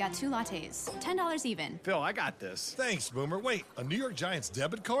 Okay, I got 2 lattes. $10 even. Phil, I got this. Thanks, Boomer. Wait, a New York Giants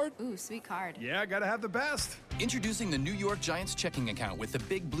debit card? Ooh, sweet card. Yeah, gotta have the best. Introducing the New York Giants checking account with the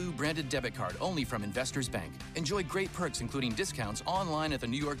Big Blue branded debit card only from Investors Bank. Enjoy great perks including discounts online at the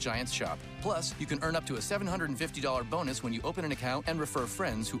New York Giants shop. Plus, you can earn up to a $750 bonus when you open an account and refer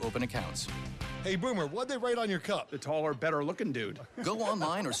friends who open accounts. Hey, Boomer, what'd they write on your cup? The taller, better-looking dude. Go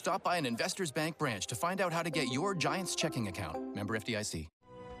online or stop by an Investors Bank branch to find out how to get your Giants checking account. Member FDIC.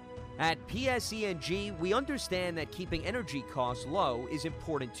 At PSE&G, we understand that keeping energy costs low is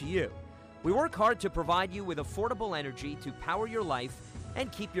important to you. We work hard to provide you with affordable energy to power your life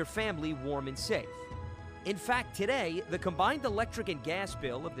and keep your family warm and safe. In fact, today, the combined electric and gas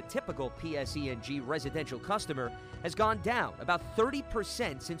bill of the typical PSE&G residential customer has gone down about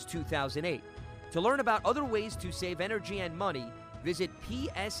 30% since 2008. To learn about other ways to save energy and money, visit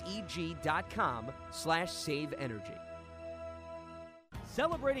pseg.com/saveenergy.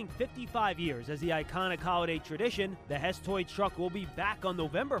 Celebrating 55 years as the iconic holiday tradition, the Hess Toy Truck will be back on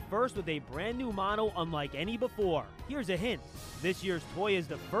November 1st with a brand new model unlike any before. Here's a hint. This year's toy is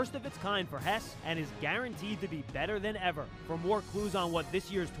the first of its kind for Hess and is guaranteed to be better than ever. For more clues on what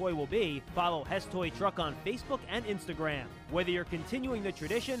this year's toy will be, follow Hess Toy Truck on Facebook and Instagram. Whether you're continuing the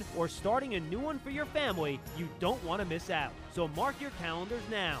tradition or starting a new one for your family, you don't want to miss out. So mark your calendars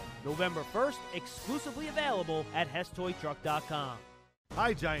now. November 1st, exclusively available at HessToyTruck.com.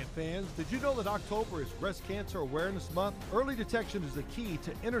 Hi, Giant fans. Did you know that October is Breast Cancer Awareness Month? Early detection is the key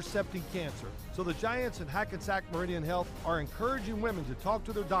to intercepting cancer. So the Giants and Hackensack Meridian Health are encouraging women to talk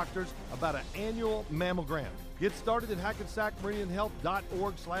to their doctors about an annual mammogram. Get started at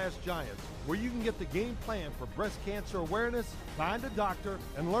hackensackmeridianhealth.org/giants, where you can get the game plan for breast cancer awareness, find a doctor,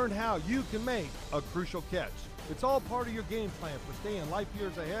 and learn how you can make a crucial catch. It's all part of your game plan for staying life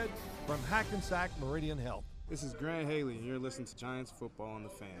years ahead from Hackensack Meridian Health. This is Grant Haley, and you're listening to Giants Football on the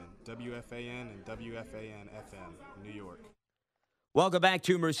Fan, WFAN and WFAN-FM, New York. Welcome back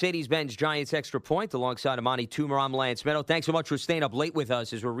to Mercedes-Benz Giants Extra Point alongside Amani Toomer. I'm Lance Meadow. Thanks so much for staying up late with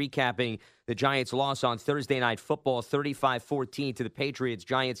us as we're recapping the Giants' loss on Thursday Night Football, 35-14 to the Patriots.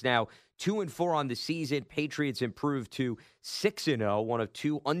 Giants now 2-4 on the season. Patriots improved to 6-0, one of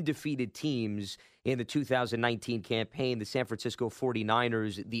 2 undefeated teams in the 2019 campaign. The San Francisco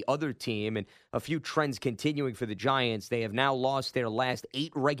 49ers, the other team, and a few trends continuing for the Giants. They have now lost their last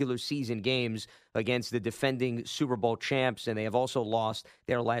 8 regular season games against the defending Super Bowl champs, and they have also lost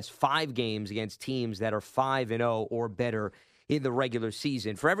their last 5 games against teams that are 5-0 or better in the regular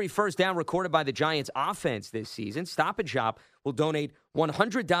season. For every first down recorded by the Giants offense this season, Stop and Shop will donate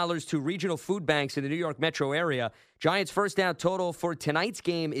 $100 to regional food banks in the New York metro area. Giants' first down total for tonight's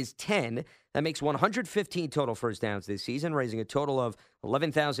game is 10. That makes 115 total first downs this season, raising a total of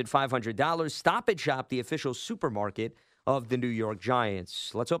 $11,500. Stop and Shop, the official supermarket of the New York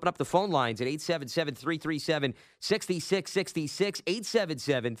Giants. Let's open up the phone lines at 877-337-6666,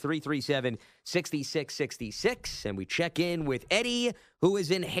 877-337-6666, and we check in with Eddie, who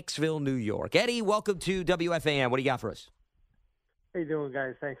is in Hicksville, New York. Eddie, welcome to WFAN. What do you got for us? How you doing,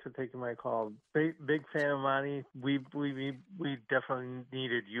 guys? Thanks for taking my call. Big fan of Monty. We definitely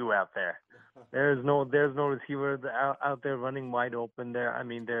needed you out there. There's no receiver out there running wide open there. I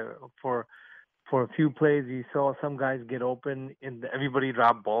mean, there for a few plays, you saw some guys get open, and everybody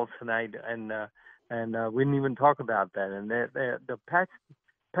dropped balls tonight, and we didn't even talk about that. And the Pats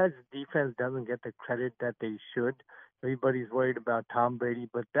defense doesn't get the credit that they should. Everybody's worried about Tom Brady,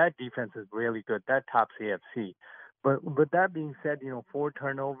 but that defense is really good. That tops AFC. But that being said, 4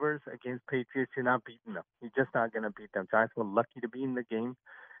 turnovers against Patriots, you're not beating them. You're just not going to beat them. Giants were lucky to be in the game.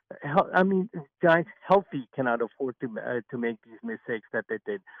 I mean, Giants healthy cannot afford to make these mistakes that they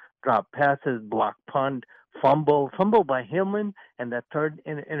did. Drop passes, block punt, fumble by Hillman, and that third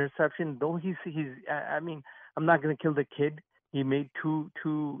interception. Though I'm not going to kill the kid. He made two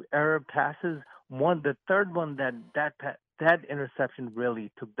error passes. The third one that interception really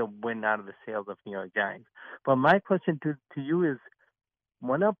took the wind out of the sails of New York Giants. But my question to you is,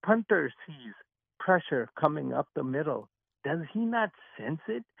 when a punter sees pressure coming up the middle, does he not sense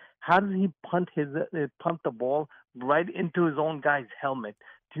it? How does he punt the ball right into his own guy's helmet?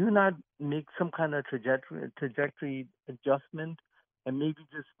 Do you not make some kind of trajectory adjustment and maybe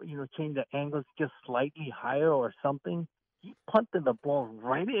just change the angles just slightly higher or something? He punted the ball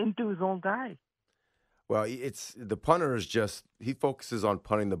right into his own guy. Well, it's the punter is he focuses on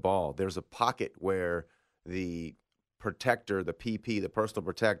punting the ball. There's a pocket where the protector, the PP, the personal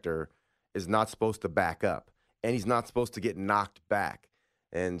protector, is not supposed to back up. and he's not supposed to get knocked back.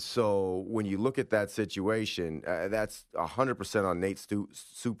 And so when you look at that situation, that's 100% on Nate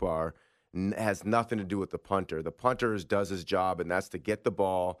Supar. Has nothing to do with the punter. The punter does his job, and that's to get the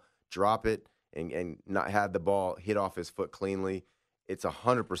ball, drop it, and not have the ball hit off his foot cleanly. It's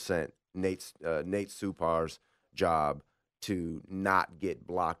 100% Nate Supar's job to not get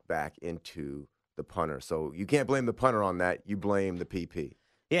blocked back into the punter. So you can't blame the punter on that. You blame the PP.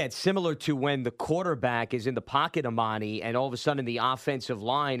 Yeah, it's similar to when the quarterback is in the pocket, Amani, and all of a sudden the offensive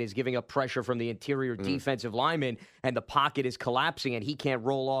line is giving up pressure from the interior defensive lineman, and the pocket is collapsing, and he can't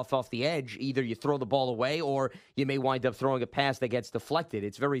roll off the edge. Either you throw the ball away, or you may wind up throwing a pass that gets deflected.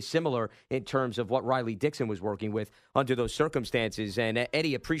 It's very similar in terms of what Riley Dixon was working with under those circumstances. And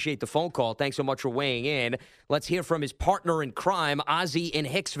Eddie, appreciate the phone call. Thanks so much for weighing in. Let's hear from his partner in crime, Ozzie in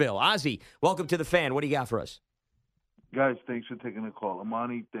Hicksville. Ozzie, welcome to the Fan. What do you got for us? Guys, thanks for taking the call.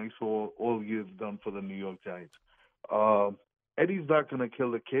 Amani, thanks for all you've done for the New York Giants. Eddie's not going to kill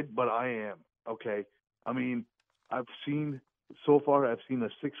the kid, but I am, okay? I mean, I've seen a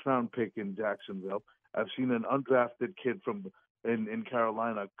 6th-round pick in Jacksonville. I've seen an undrafted kid in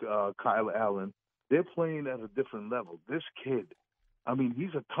Carolina, Kyle Allen. They're playing at a different level. This kid, I mean,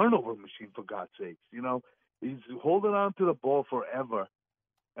 he's a turnover machine, for God's sakes. You know, he's holding on to the ball forever.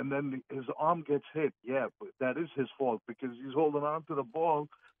 And then his arm gets hit. Yeah, but that is his fault because he's holding on to the ball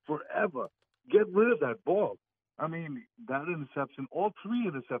forever. Get rid of that ball. I mean, that interception, all 3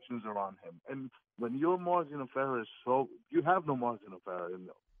 interceptions are on him. And when your margin of error is you have no margin of error.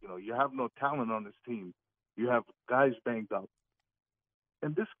 You know, you have no talent on this team. You have guys banged up.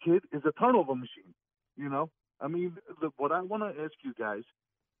 And this kid is a turnover machine, you know. I mean, what I want to ask you guys,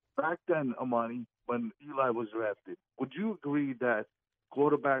 back then, Amani, when Eli was drafted, would you agree that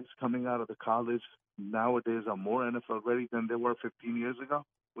quarterbacks coming out of the college nowadays are more NFL ready than they were 15 years ago?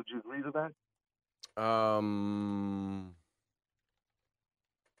 Would you agree to that?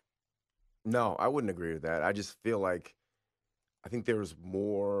 No, I wouldn't agree with that. I just feel like I think there's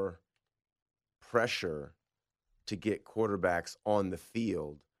more pressure to get quarterbacks on the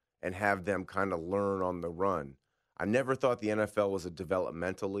field and have them kind of learn on the run. I never thought the NFL was a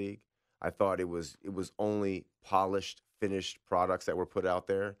developmental league. I thought it was only polished, finished products that were put out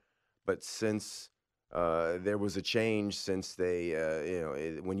there. But since there was a change, since they,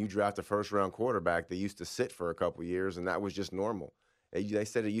 when you draft a first-round quarterback, they used to sit for a couple years, and that was just normal. They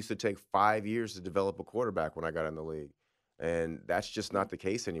said it used to take 5 years to develop a quarterback when I got in the league, and that's just not the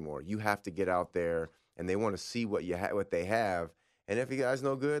case anymore. You have to get out there, and they want to see what they have, and if you guys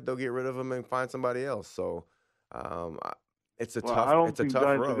no good, they'll get rid of them and find somebody else. So. It's a tough road. I don't think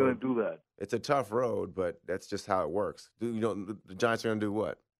Giants are going to do that. It's a tough road, but that's just how it works. The Giants are going to do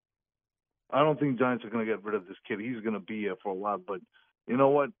what? I don't think Giants are going to get rid of this kid. He's going to be here for a while, but you know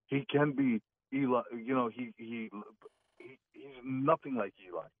what? He can be Eli. You know, he's nothing like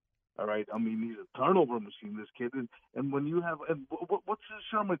Eli. All right. I mean, he's a turnover machine, this kid. And when you have, what's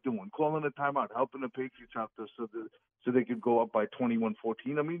Sherman doing? Calling a timeout, helping the Patriots out there so they could go up by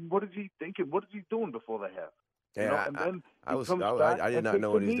 21-14. I mean, what is he thinking? What is he doing before the half? Yeah, I did not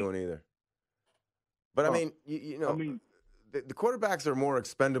know what he's doing either. But I mean, the quarterbacks are more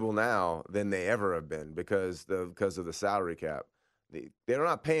expendable now than they ever have been because of the salary cap. They're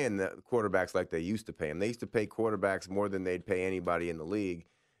not paying the quarterbacks like they used to pay them. They used to pay quarterbacks more than they'd pay anybody in the league.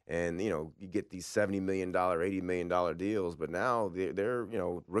 And, you get these $70 million, $80 million deals. But now they're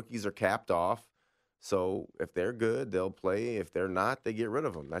rookies are capped off. So if they're good, they'll play. If they're not, they get rid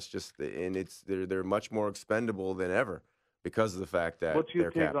of them. That's just, and they're much more expendable than ever because of the fact that they're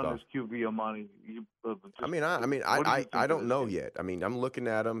capped off. What's your take on this QB, Amani? I don't know yet. I mean, I'm looking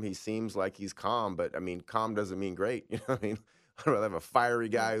at him. He seems like he's calm, but I mean, calm doesn't mean great. You know what I mean? I'd rather have a fiery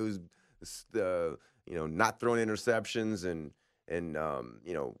guy who's, not throwing interceptions and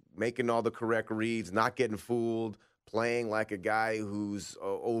making all the correct reads, not getting fooled, playing like a guy who's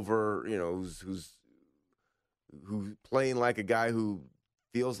who's playing like a guy who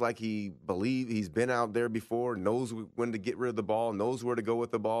feels like he's been out there before, knows when to get rid of the ball, knows where to go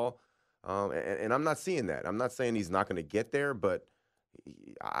with the ball. And I'm not seeing that. I'm not saying he's not going to get there, but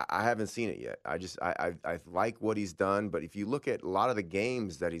I haven't seen it yet. I like what he's done, but if you look at a lot of the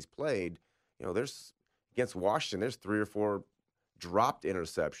games that he's played, there's against Washington, there's 3 or 4 dropped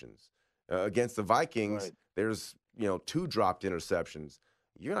interceptions. Against the Vikings, right. There's 2 dropped interceptions.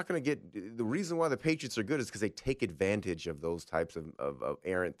 You're not going to get – the reason why the Patriots are good is because they take advantage of those types of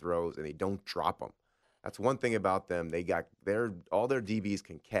errant throws and they don't drop them. That's one thing about them. They got all their DBs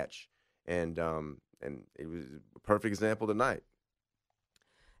can catch, and it was a perfect example tonight.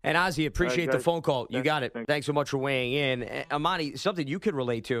 And Ozzie, appreciate the phone call. You got it. Thanks. Thanks so much for weighing in. Amani, something you could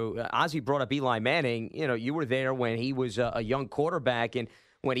relate to. Ozzie brought up Eli Manning. You know, you were there when he was a young quarterback, and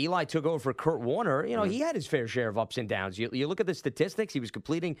when Eli took over for Kurt Warner, you know, he had his fair share of ups and downs. You look at the statistics, he was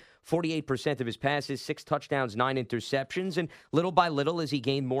completing 48% of his passes, 6 touchdowns, 9 interceptions, and little by little, as he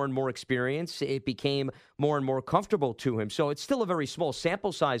gained more and more experience, it became more and more comfortable to him. So it's still a very small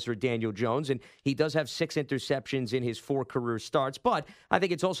sample size for Daniel Jones, and he does have 6 interceptions in his 4 career starts. But I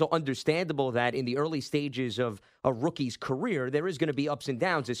think it's also understandable that in the early stages of a rookie's career, there is going to be ups and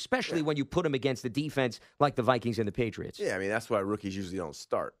downs, especially when you put him against a defense like the Vikings and the Patriots. Yeah, I mean, that's why rookies usually don't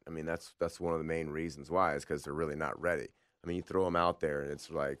start. I mean, that's one of the main reasons why, is because they're really not ready. I mean, you throw them out there, and it's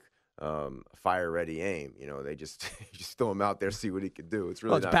like fire, ready, aim. You know, they just you just throw him out there, see what he can do. It's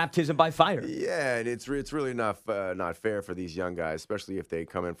really it's baptism by fire. Yeah, and it's really not fair for these young guys, especially if they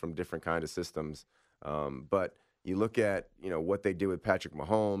come in from different kind of systems. But you look at, you know, what they did with Patrick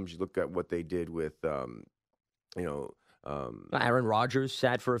Mahomes. You look at what they did with Aaron Rodgers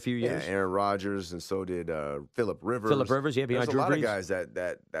sat for a few years. Yeah, Aaron Rodgers, and so did Phillip Rivers. Phillip Rivers, yeah, behind There's Drew a lot Brees. of guys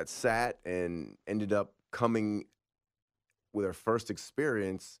that sat and ended up coming with their first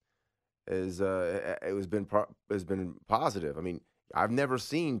experience. Has been positive. I mean, I've never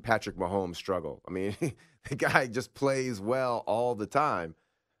seen Patrick Mahomes struggle. I mean, the guy just plays well all the time.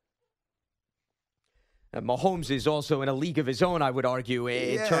 Mahomes is also in a league of his own, I would argue,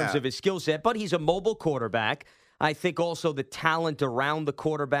 in terms of his skill set. But he's a mobile quarterback. I think also the talent around the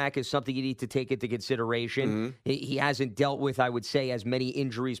quarterback is something you need to take into consideration. Mm-hmm. He hasn't dealt with, I would say, as many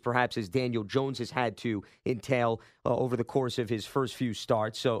injuries perhaps as Daniel Jones has had to entail over the course of his first few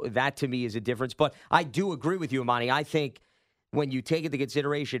starts. So that, to me, is a difference. But I do agree with you, Amani. I think when you take into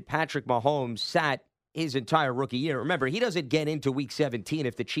consideration Patrick Mahomes sat his entire rookie year. Remember, he doesn't get into Week 17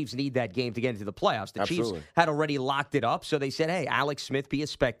 if the Chiefs need that game to get into the playoffs. The Chiefs had already locked it up, so they said, hey, Alex Smith, be a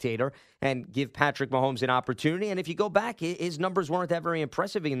spectator and give Patrick Mahomes an opportunity. And if you go back, his numbers weren't that very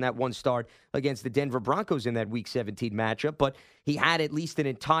impressive in that one start against the Denver Broncos in that Week 17 matchup, but he had at least an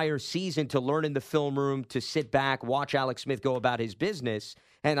entire season to learn in the film room, to sit back, watch Alex Smith go about his business.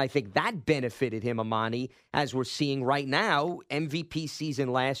 And I think that benefited him, Amani, as we're seeing right now, MVP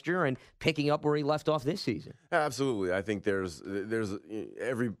season last year and picking up where he left off this season. Absolutely. I think there's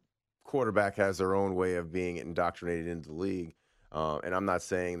every quarterback has their own way of being indoctrinated into the league. And I'm not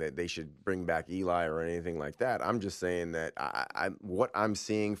saying that they should bring back Eli or anything like that. I'm just saying that what I'm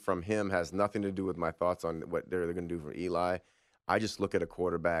seeing from him has nothing to do with my thoughts on what they're going to do for Eli. I just look at a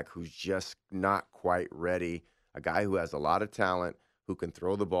quarterback who's just not quite ready, a guy who has a lot of talent, who can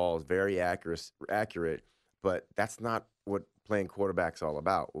throw the ball, is very accurate, but that's not what playing quarterback's all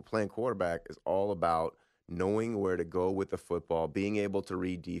about. Well, playing quarterback is all about knowing where to go with the football, being able to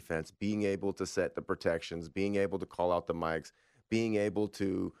read defense, being able to set the protections, being able to call out the mics, being able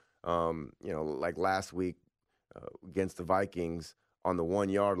to, like last week against the Vikings on the 1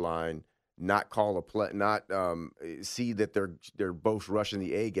 yard line, not call a play, not see that they're both rushing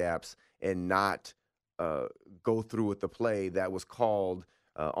the A gaps and not go through with the play that was called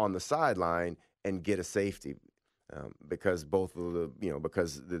on the sideline and get a safety because both of the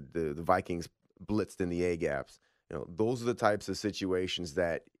Vikings blitzed in the A gaps. Those are the types of situations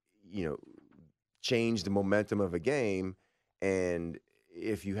that change the momentum of a game. And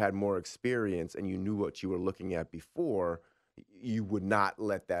if you had more experience and you knew what you were looking at before, you would not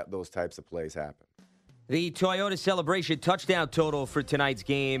let those types of plays happen. The Toyota Celebration touchdown total for tonight's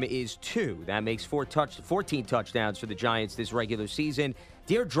game is 2. That makes 14 touchdowns for the Giants this regular season.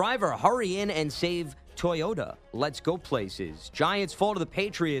 Dear driver, hurry in and save Toyota. Let's go places. Giants fall to the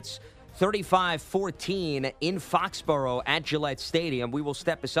Patriots 35-14 in Foxborough at Gillette Stadium. We will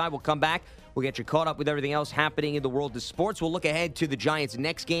step aside. We'll come back. We'll get you caught up with everything else happening in the world of sports. We'll look ahead to the Giants'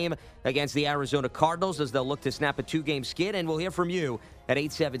 next game against the Arizona Cardinals as they'll look to snap a 2-game skid. And we'll hear from you at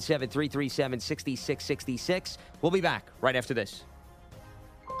 877-337-6666. We'll be back right after this.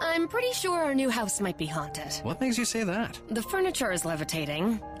 I'm pretty sure our new house might be haunted. What makes you say that? The furniture is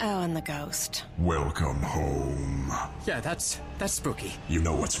levitating. Oh, and the ghost. Welcome home. Yeah, that's spooky. You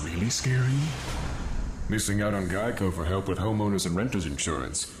know what's really scary? Missing out on Geico for help with homeowners and renters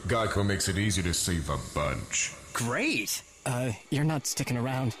insurance. Geico makes it easy to save a bunch. Great! You're not sticking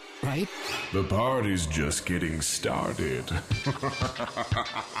around, right? The party's just getting started.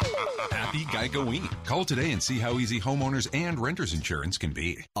 Happy Geico-ing. Call today and see how easy homeowners and renters insurance can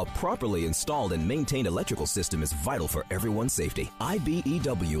be. A properly installed and maintained electrical system is vital for everyone's safety.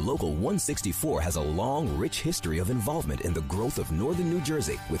 IBEW Local 164 has a long, rich history of involvement in the growth of northern New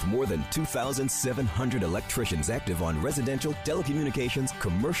Jersey, with more than 2,700 electricians active on residential, telecommunications,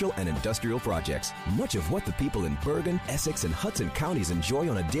 commercial, and industrial projects. Much of what the people in Bergen, Essex, Essex and Hudson counties enjoy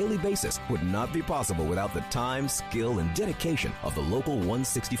on a daily basis would not be possible without the time, skill, and dedication of the Local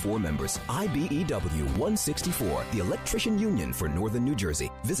 164 members. IBEW 164, the electrician union for Northern New Jersey.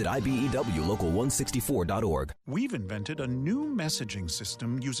 Visit IBEWlocal164.org. We've invented a new messaging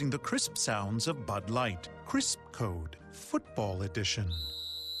system using the crisp sounds of Bud Light. Crisp Code, Football Edition.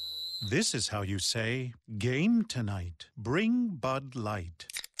 This is how you say, game tonight. Bring Bud Light.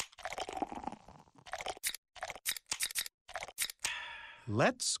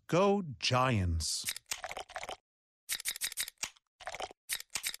 Let's go Giants.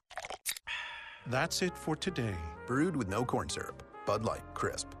 That's it for today. Brewed with no corn syrup. Bud Light,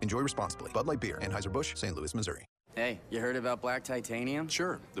 crisp. Enjoy responsibly. Bud Light Beer, Anheuser-Busch, St. Louis, Missouri. Hey, you heard about Black Titanium?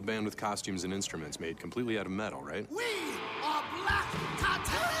 Sure. The band with costumes and instruments made completely out of metal, right? We are Black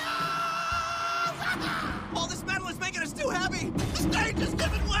Titanium! All this metal is making us too heavy! The stage is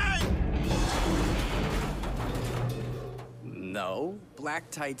giving way! No, Black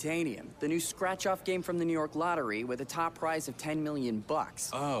Titanium, the new scratch-off game from the New York Lottery with a top prize of $10 million.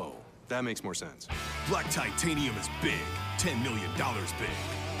 Oh, that makes more sense. Black Titanium is big. $10 million big.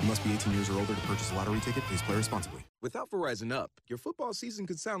 You must be 18 years or older to purchase a lottery ticket. Please play responsibly. Without Verizon Up, your football season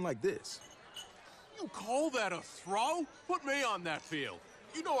could sound like this. You call that a throw? Put me on that field.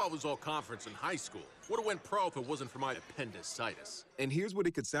 You know I was all conference in high school. Would have went pro if it wasn't for my appendicitis. And here's what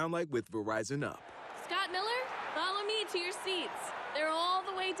it could sound like with Verizon Up. Scott Miller, follow me to your seats. They're all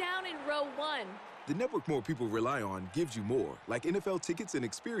the way down in row 1. The network more people rely on gives you more, like NFL tickets and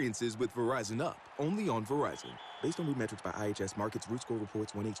experiences with Verizon Up, only on Verizon. Based on root metrics by IHS Markets, Root Score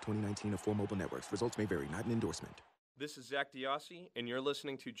Reports 1H 2019 of 4 mobile networks. Results may vary, not an endorsement. This is Zach Diossi, and you're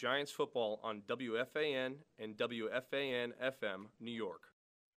listening to Giants Football on WFAN and WFAN-FM, New York.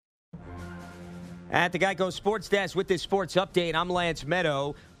 At the Geico Sports Desk with this sports update, I'm Lance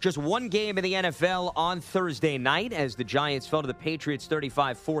Meadow. Just one game in the NFL on Thursday night as the Giants fell to the Patriots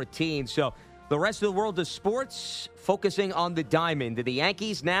 35-14. So the rest of the world of sports focusing on the diamond. The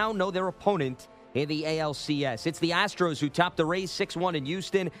Yankees now know their opponent in the ALCS. It's the Astros who topped the race 6-1 in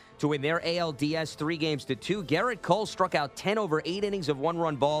Houston to win their ALDS 3-2. Garrett Cole struck out 10 over 8 innings of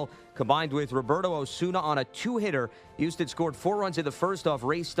one-run ball, combined with Roberto Osuna on a two-hitter. Houston scored 4 runs in the first off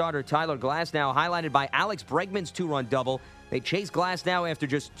race starter Tyler Glasnow, highlighted by Alex Bregman's 2-run double. They chased Glasnow after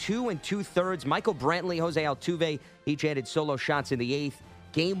just 2 2/3. Michael Brantley, Jose Altuve each added solo shots in the 8th.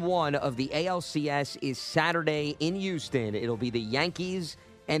 Game 1 of the ALCS is Saturday in Houston. It'll be the Yankees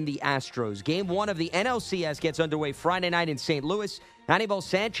and the Astros. Game 1 of the NLCS gets underway Friday night in St. Louis. Anibal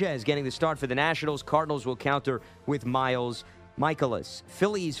Sanchez getting the start for the Nationals. Cardinals will counter with Miles Michaelis.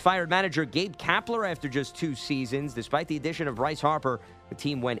 Phillies fired manager Gabe Kapler after just 2 seasons. Despite the addition of Bryce Harper, the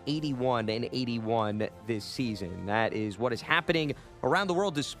team went 81-81 this season. That is what is happening around the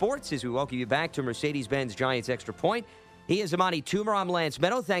world of sports as we welcome you back to Mercedes-Benz Giants Extra Point. He is Amani Toomer. I'm Lance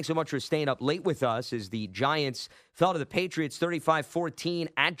Meadow. Thanks so much for staying up late with us as the Giants fell to the Patriots 35-14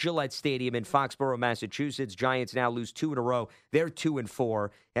 at Gillette Stadium in Foxborough, Massachusetts. Giants now lose 2 in a row. They're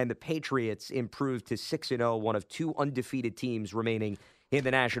 2-4, and the Patriots improved to 6-0, one of 2 undefeated teams remaining in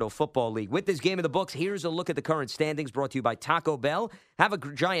the National Football League. With this game in the books, here's a look at the current standings brought to you by Taco Bell. Have a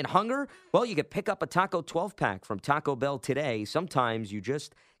giant hunger? Well, you can pick up a Taco 12-pack from Taco Bell today. Sometimes you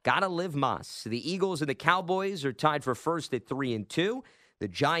just gotta live Mas. The Eagles and the Cowboys are tied for first at 3-2. The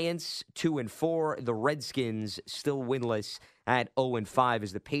Giants 2-4. The Redskins still winless at 0-5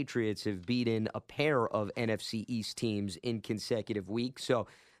 as the Patriots have beaten a pair of NFC East teams in consecutive weeks. So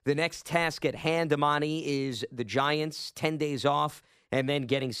the next task at hand, Amani, is the Giants 10 days off and then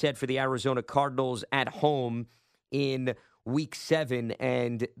getting set for the Arizona Cardinals at home in Week 7.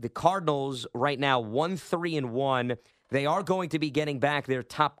 And the Cardinals right now 1-3-1. They are going to be getting back their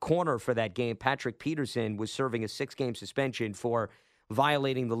top corner for that game. Patrick Peterson was serving a 6-game suspension for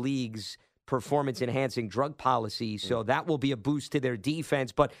violating the league's performance-enhancing drug policy, so that will be a boost to their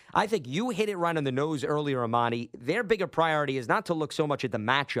defense. But I think you hit it right on the nose earlier, Amani. Their bigger priority is not to look so much at the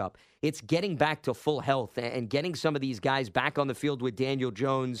matchup. It's getting back to full health and getting some of these guys back on the field with Daniel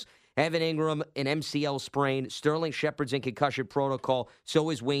Jones, Evan Ingram, an MCL sprain, Sterling Shepard's in concussion protocol, so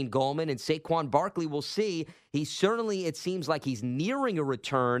is Wayne Gallman, and Saquon Barkley, we'll see. He certainly, it seems like he's nearing a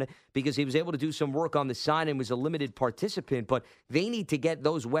return because he was able to do some work on the side and was a limited participant, but they need to get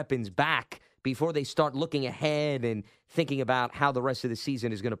those weapons back before they start looking ahead and thinking about how the rest of the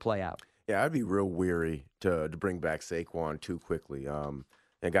season is going to play out. Yeah, I'd be real weary to bring back Saquon too quickly.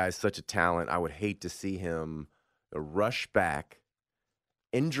 That guy's such a talent. I would hate to see him rush back,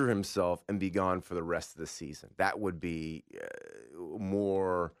 injure himself, and be gone for the rest of the season. That would be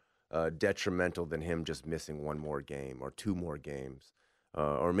more detrimental than him just missing one more game or 2 more games.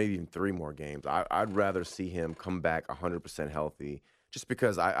 or maybe even 3 more games. I'd rather see him come back 100% healthy, just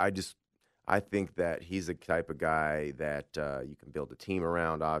because I think that he's the type of guy that you can build a team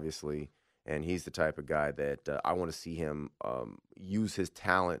around, obviously, and he's the type of guy that I want to see him use his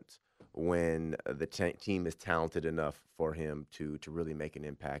talent when the team is talented enough for him to really make an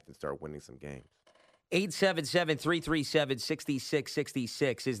impact and start winning some games.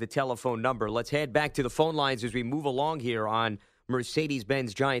 877-337-6666 is the telephone number. Let's head back to the phone lines as we move along here on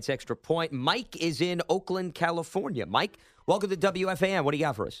Mercedes-Benz Giants Extra Point. Mike is in Oakland, California. Mike, welcome to WFAN. What do you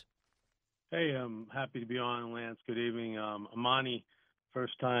got for us? Hey, I'm happy to be on, Lance. Good evening. Amani,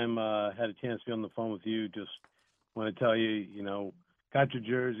 first time had a chance to be on the phone with you. Just want to tell you, got your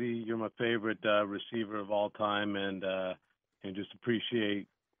jersey. You're my favorite receiver of all time, and just appreciate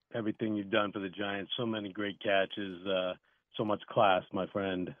everything you've done for the Giants. So many great catches, so much class, my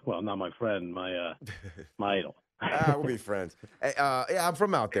friend. Well, not my friend, my idol. We'll be friends. Hey, yeah, I'm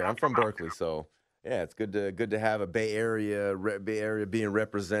from out there. I'm from Berkeley, so yeah, it's good to have a Bay Area being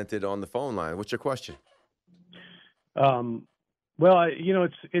represented on the phone line. What's your question? Well,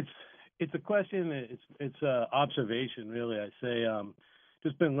 it's a question. It's a observation, really. I say,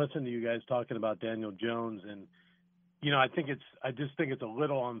 just been listening to you guys talking about Daniel Jones, and I just think it's a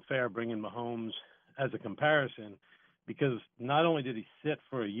little unfair bringing Mahomes as a comparison, because not only did he sit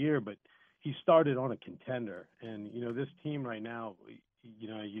for a year, but he started on a contender. And, this team right now,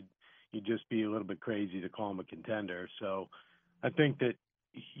 you'd just be a little bit crazy to call him a contender. So I think that,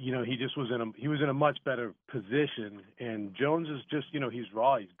 he just was in a much better position. And Jones is just, he's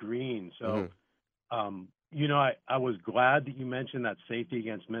raw, he's green. So, I was glad that you mentioned that safety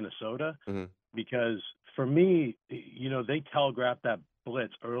against Minnesota, because for me, they telegraphed that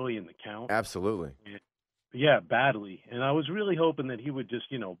blitz early in the count. Absolutely. Yeah, badly. And I was really hoping that he would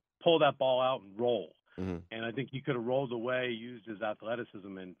just, pull that ball out and roll. And I think he could have rolled away, used his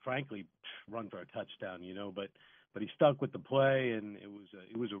athleticism, and frankly, run for a touchdown, but he stuck with the play, and it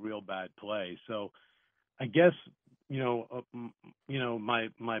was a real bad play. So I guess,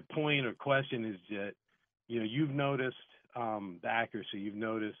 my point or question is that, you've noticed the accuracy, you've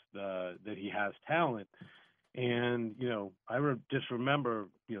noticed that he has talent. And, I just remember,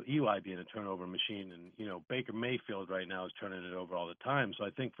 Eli being a turnover machine, and, Baker Mayfield right now is turning it over all the time. So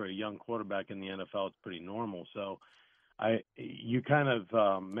I think for a young quarterback in the NFL, it's pretty normal. So you kind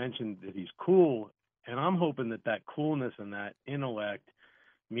of mentioned that he's cool, and I'm hoping that coolness and that intellect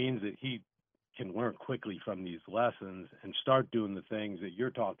means that he can learn quickly from these lessons and start doing the things that you're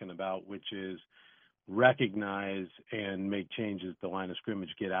talking about, which is recognize and make changes at the line of scrimmage,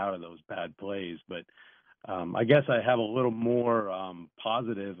 get out of those bad plays. But I guess I have a little more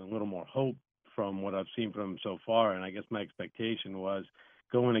positive and a little more hope from what I've seen from him so far. And I guess my expectation was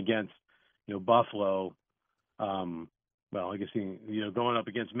going against, Buffalo. Going up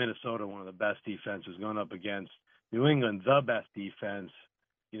against Minnesota, one of the best defenses, going up against New England, the best defense.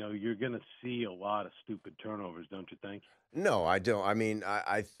 You're going to see a lot of stupid turnovers, don't you think? No, I don't. I mean,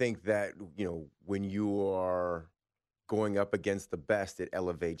 I think that, when you are going up against the best, it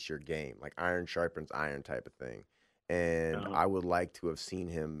elevates your game, like iron sharpens iron type of thing. And I would like to have seen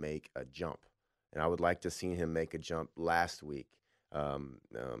him make a jump. And I would like to have seen him make a jump last week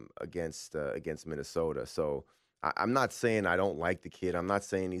against Minnesota. So I'm not saying I don't like the kid. I'm not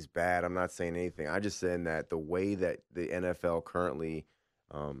saying he's bad. I'm not saying anything. I'm just saying that the way that the NFL currently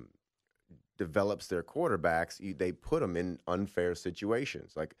develops their quarterbacks, they put them in unfair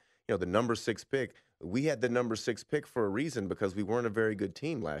situations. Like, the number 6 pick, we had the number 6 pick for a reason, because we weren't a very good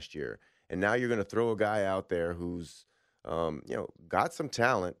team last year. And now you're going to throw a guy out there who's, got some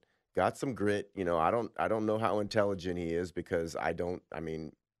talent, got some grit. I don't know how intelligent he is, because I don't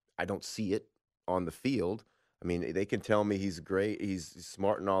see it on the field. I mean, they can tell me he's great, he's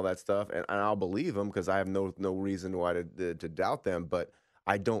smart and all that stuff, and I'll believe him, because I have no reason why to doubt them. But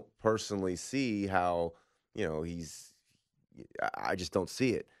I don't personally see how, I just don't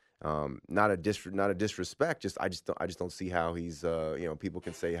see it. Not a disrespect. I just don't see how he's. People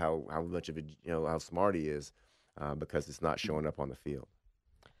can say how much of a how smart he is, because it's not showing up on the field.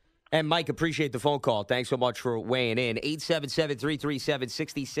 And Mike, appreciate the phone call. Thanks so much for weighing in.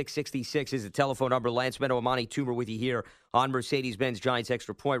 877-337-6666 is the telephone number. Lance Meadow, Amani Toomer with you here on Mercedes-Benz Giants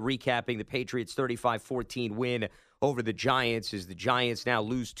Extra Point, recapping the Patriots' 35-14 win over the Giants, as the Giants now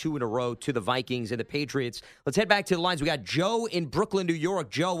lose 2 in a row to the Vikings and the Patriots. Let's head back to the lines. We got Joe in Brooklyn, New York.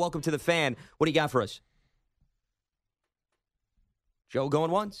 Joe, welcome to the Fan. What do you got for us? Joe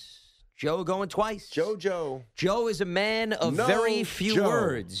going once. Joe going twice. Joe is a man of very few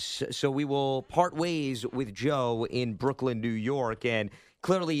words, so we will part ways with Joe in Brooklyn, New York. And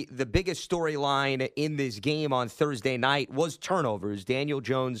clearly the biggest storyline in this game on Thursday night was turnovers. Daniel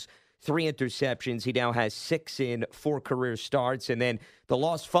Jones, 3 interceptions. He now has 6 in 4 career starts. And then the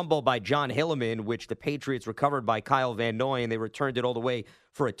lost fumble by John Hilliman, which the Patriots recovered by Kyle Van Noy, and they returned it all the way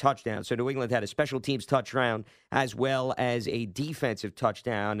for a touchdown. So New England had a special teams touchdown as well as a defensive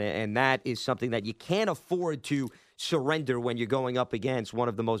touchdown. And that is something that you can't afford to surrender when you're going up against one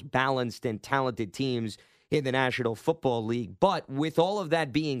of the most balanced and talented teams in the National Football League. But with all of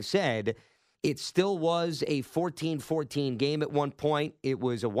that being said, it still was a 14-14 game at one point. It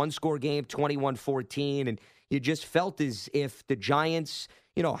was a one-score game, 21-14, and you just felt as if the Giants,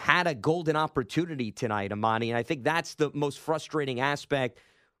 had a golden opportunity tonight, Amani. And I think that's the most frustrating aspect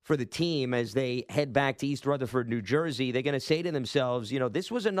for the team as they head back to East Rutherford, New Jersey. They're going to say to themselves,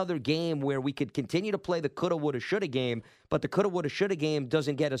 this was another game where we could continue to play the coulda, woulda, shoulda game, but the coulda, woulda, shoulda game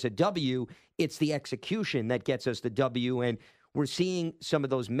doesn't get us a W. It's the execution that gets us the W, and we're seeing some of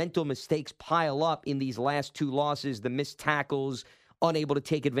those mental mistakes pile up in these last 2 losses, the missed tackles, unable to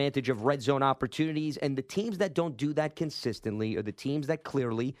take advantage of red zone opportunities. And the teams that don't do that consistently are the teams that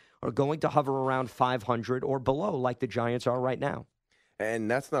clearly are going to hover around 500 or below like the Giants are right now.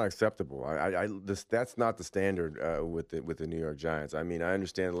 And that's not acceptable. That's not the standard with the New York Giants. I mean, I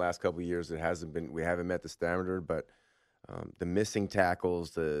understand the last couple of years we haven't met the standard, but the missing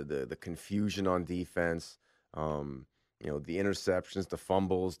tackles, the confusion on defense, the interceptions, the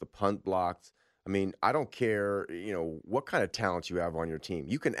fumbles, the punt blocks. I mean, I don't care, what kind of talent you have on your team.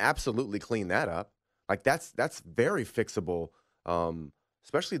 You can absolutely clean that up. Like that's very fixable,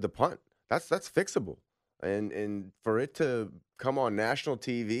 especially the punt. That's fixable. And for it to come on national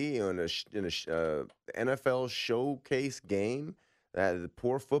TV in a NFL showcase game, that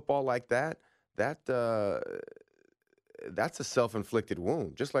poor football like that's a self-inflicted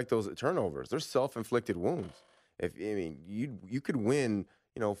wound. Just like those turnovers, they're self-inflicted wounds. You could win,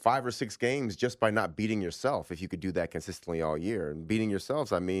 5 or 6 games just by not beating yourself if you could do that consistently all year. And beating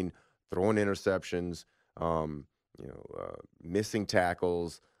yourselves, I mean, throwing interceptions, missing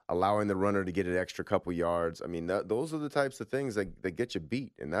tackles, allowing the runner to get an extra couple yards. I mean, those are the types of things that get you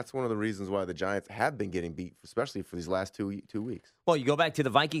beat. And that's one of the reasons why the Giants have been getting beat, especially for these last 2 weeks. Well, you go back to the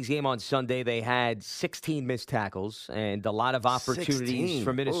Vikings game on Sunday, they had 16 missed tackles and a lot of opportunities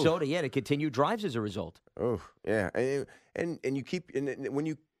for Minnesota, to continue drives as a result. Oh, yeah. And you keep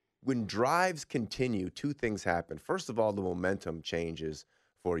 – when drives continue, 2 things happen. First of all, the momentum changes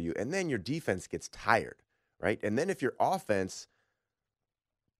for you, and then your defense gets tired, right? And then if your offense –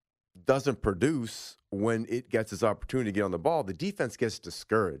 doesn't produce when it gets its opportunity to get on the ball, the defense gets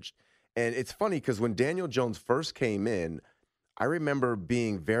discouraged. And it's funny because when Daniel Jones first came in, I remember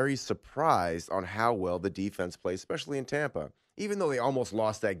being very surprised on how well the defense played, especially in Tampa. Even though they almost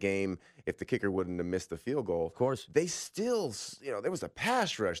lost that game if the kicker wouldn't have missed the field goal. Of course. They still, there was a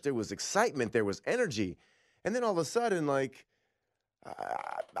pass rush. There was excitement. There was energy. And then all of a sudden,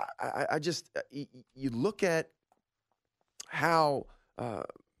 you look at how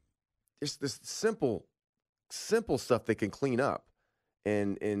it's this simple stuff they can clean up,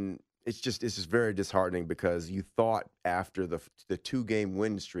 and it's just very disheartening because you thought after the 2-game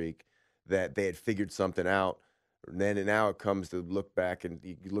win streak that they had figured something out. And then now it comes to look back, and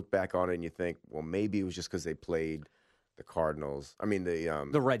you look back on it and you think, well, maybe it was just because they played the Cardinals. I mean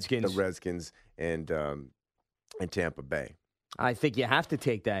the Redskins, and Tampa Bay. I think you have to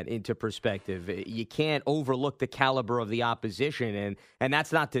take that into perspective. You can't overlook the caliber of the opposition, and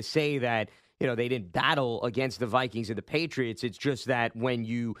that's not to say that they didn't battle against the Vikings and the Patriots. It's just that when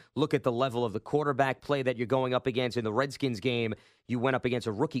you look at the level of the quarterback play that you're going up against in the Redskins game, you went up against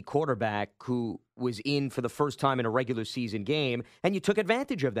a rookie quarterback who was in for the first time in a regular season game, and you took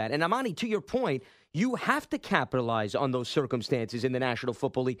advantage of that. And Amani, to your point, you have to capitalize on those circumstances in the National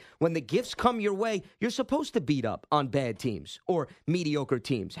Football League. When the gifts come your way, you're supposed to beat up on bad teams or mediocre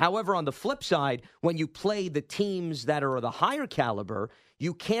teams. However, on the flip side, when you play the teams that are the higher caliber,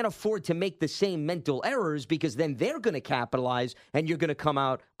 you can't afford to make the same mental errors because then they're going to capitalize and you're going to come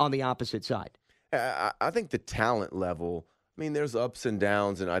out on the opposite side. I think the talent level, I mean, there's ups and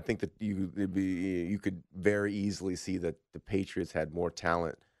downs, and I think that you could very easily see that the Patriots had more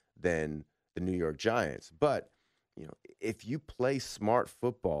talent than the New York Giants. But, if you play smart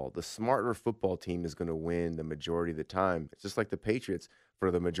football, the smarter football team is going to win the majority of the time. It's just like the Patriots.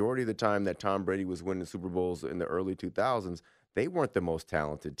 For the majority of the time that Tom Brady was winning Super Bowls in the early 2000s, they weren't the most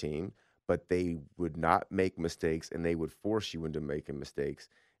talented team, but they would not make mistakes, and they would force you into making mistakes.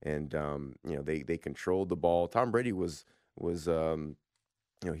 And, they controlled the ball. Tom Brady was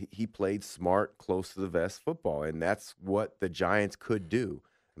he played smart, close to the vest football, and that's what the Giants could do.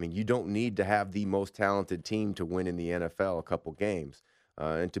 I mean, you don't need to have the most talented team to win in the NFL a couple games,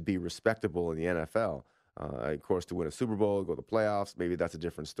 and to be respectable in the NFL. Of course, to win a Super Bowl, go to the playoffs, maybe that's a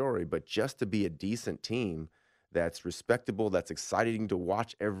different story. But just to be a decent team that's respectable, that's exciting to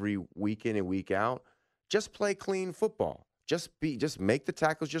watch every week in and week out, just play clean football. Just make the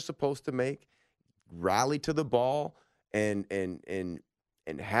tackles you're supposed to make, rally to the ball, and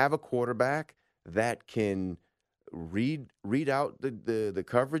have a quarterback that can read out the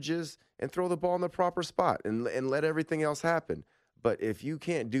coverages and throw the ball in the proper spot and let everything else happen. But if you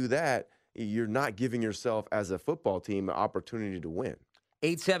can't do that, you're not giving yourself as a football team an opportunity to win.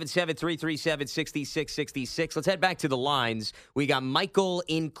 877-337-6666. Let's head back to the lines. We got Michael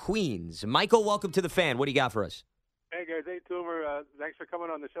in Queens. Michael, welcome to the Fan. What do you got for us? Hey, guys. Hey, Toomer. Thanks for coming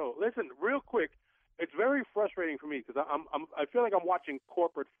on the show. Listen, real quick, it's very frustrating for me because I feel like I'm watching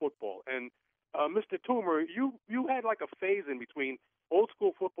corporate football. And, Mr. Toomer, you had like a phase in between old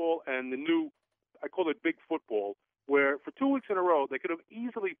school football and the new, I call it big football, where for 2 weeks in a row, they could have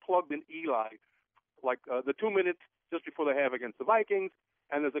easily plugged in Eli, like the 2 minutes just before the half against the Vikings.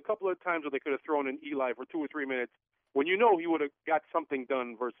 And there's a couple of times where they could have thrown in Eli for 2 or 3 minutes when you know he would have got something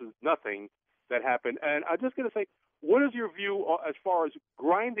done versus nothing that happened. And I'm just going to say, what is your view as far as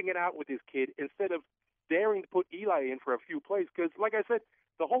grinding it out with this kid instead of daring to put Eli in for a few plays? Because, like I said,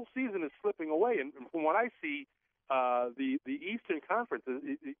 the whole season is slipping away. And from what I see, the Eastern Conference,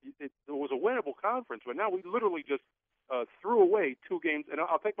 it was a winnable conference, but now we literally just threw away 2 games. And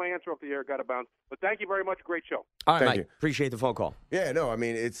I'll take my answer off the air, got to bounce. But thank you very much. Great show. All right, Thank Mike. you. Appreciate the phone call. Yeah, no, I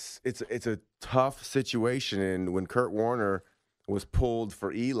mean, it's a tough situation. And when Kurt Warner was pulled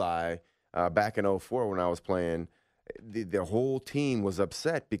for Eli back in 2004 when I was playing, the whole team was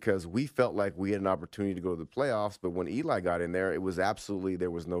upset because we felt like we had an opportunity to go to the playoffs. But when Eli got in there, it was absolutely,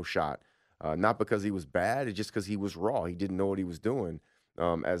 there was no shot. Not because he was bad, it's just because he was raw. He didn't know what he was doing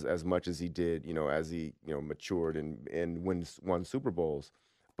as much as he did, as he matured and won Super Bowls.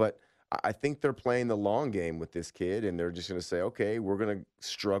 But I think they're playing the long game with this kid, and they're just going to say, okay, we're going to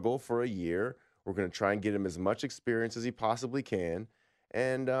struggle for a year. We're going to try and get him as much experience as he possibly can,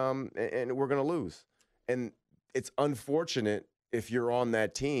 and we're going to lose. And it's unfortunate if you're on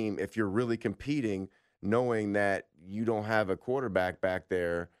that team, if you're really competing, knowing that you don't have a quarterback back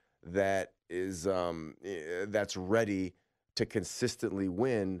there that is that's ready to consistently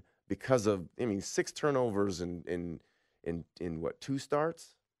win because of 6 turnovers in what, 2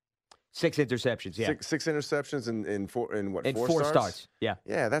 starts? 6 interceptions, yeah. Six interceptions in 4 4 starts? Yeah.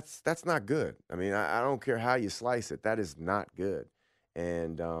 Yeah, that's not good. I mean, I don't care how you slice it. That is not good.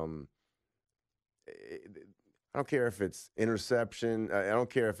 And I don't care if it's interception. I don't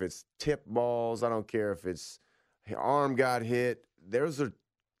care if it's tip balls. I don't care if it's arm got hit. Those are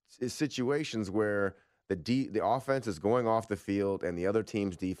situations where the offense is going off the field and the other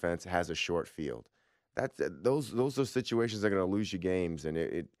team's defense has a short field. Those are situations that are going to lose you games, and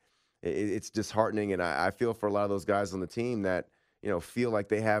it's disheartening. And I feel for a lot of those guys on the team that feel like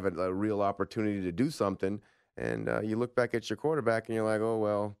they have a real opportunity to do something, and you look back at your quarterback and you're like, oh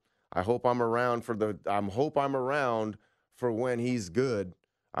well. I hope I'm around for when he's good.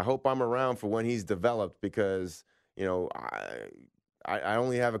 I hope I'm around for when he's developed because, I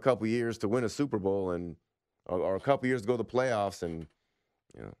only have a couple years to win a Super Bowl or a couple years to go to the playoffs, and,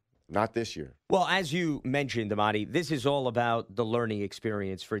 not this year. Well, as you mentioned, Amani, this is all about the learning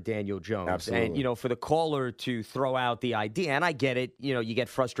experience for Daniel Jones. Absolutely. And, for the caller to throw out the idea, and I get it, you get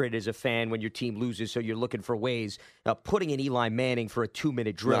frustrated as a fan when your team loses, so you're looking for ways. Putting in Eli Manning for a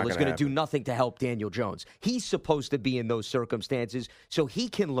 2-minute drill is going to do nothing to help Daniel Jones. He's supposed to be in those circumstances, so he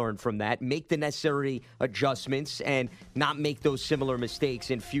can learn from that, make the necessary adjustments, and not make those similar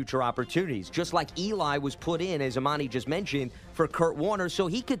mistakes in future opportunities. Just like Eli was put in, as Amani just mentioned, for Kurt Warner, so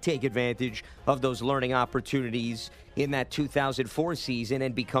he could take advantage of those learning opportunities in that 2004 season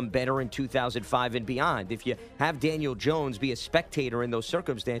and become better in 2005 and beyond. If you have Daniel Jones be a spectator in those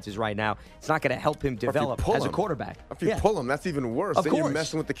circumstances right now, it's not going to help him develop as a quarterback. If you pull him, that's even worse. Of then course. You're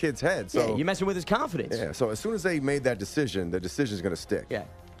messing with the kid's head. So you're messing with his confidence. Yeah, so as soon as they made that decision, the decision's going to stick. Yeah.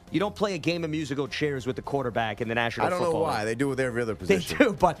 You don't play a game of musical chairs with the quarterback in the National Football League. I don't know why. They do it with every other position. They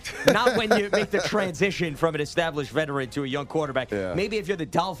do, but not when you make the transition from an established veteran to a young quarterback. Yeah. Maybe if you're the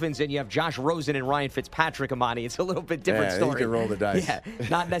Dolphins and you have Josh Rosen and Ryan Fitzpatrick, Amani, it's a little bit different story. You can roll the dice. Yeah,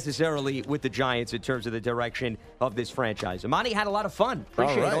 not necessarily with the Giants in terms of the direction of this franchise. Amani had a lot of fun.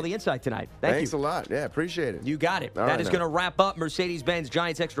 Appreciate all the insight tonight. Thanks you. a lot. Yeah, appreciate it. You got it. All that right is now. going to wrap up Mercedes-Benz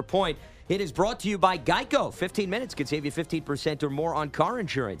Giants Extra Point. It is brought to you by Geico. 15 minutes could save you 15% or more on car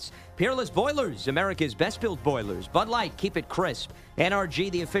insurance. Peerless Boilers, America's best-built boilers. Bud Light, keep it crisp. NRG,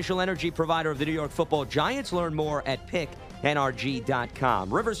 the official energy provider of the New York Football Giants. Learn more at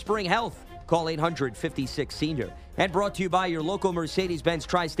picknrg.com. River Spring Health. Call 800-56-SENIOR. And brought to you by your local Mercedes-Benz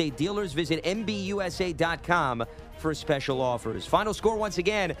Tri-State dealers. Visit MBUSA.com for special offers. Final score once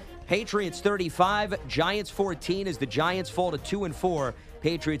again, Patriots 35, Giants 14 as the Giants fall to 2-4.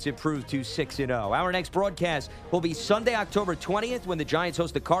 Patriots improve to 6-0. Our next broadcast will be Sunday, October 20th, when the Giants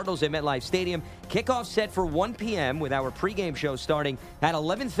host the Cardinals at MetLife Stadium. Kickoff set for 1 p.m. with our pregame show starting at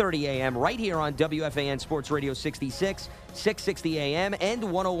 11:30 a.m. right here on WFAN Sports Radio 66, 660 a.m. and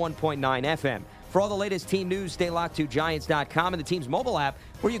 101.9 FM. For all the latest team news, stay locked to Giants.com and the team's mobile app,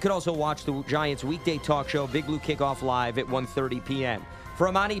 where you can also watch the Giants' weekday talk show, Big Blue Kickoff Live at 1:30 p.m. For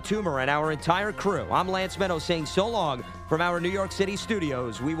Amani Toomer and our entire crew, I'm Lance Meadows saying so long from our New York City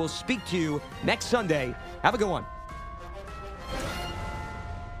studios. We will speak to you next Sunday. Have a good one.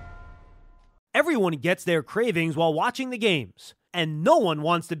 Everyone gets their cravings while watching the games, and no one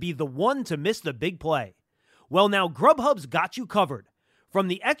wants to be the one to miss the big play. Well, now Grubhub's got you covered. From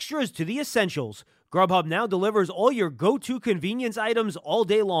the extras to the essentials, Grubhub now delivers all your go-to convenience items all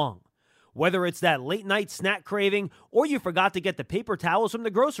day long. Whether it's that late-night snack craving or you forgot to get the paper towels from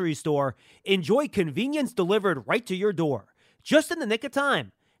the grocery store, enjoy convenience delivered right to your door, just in the nick of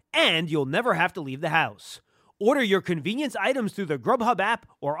time. And you'll never have to leave the house. Order your convenience items through the Grubhub app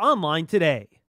or online today.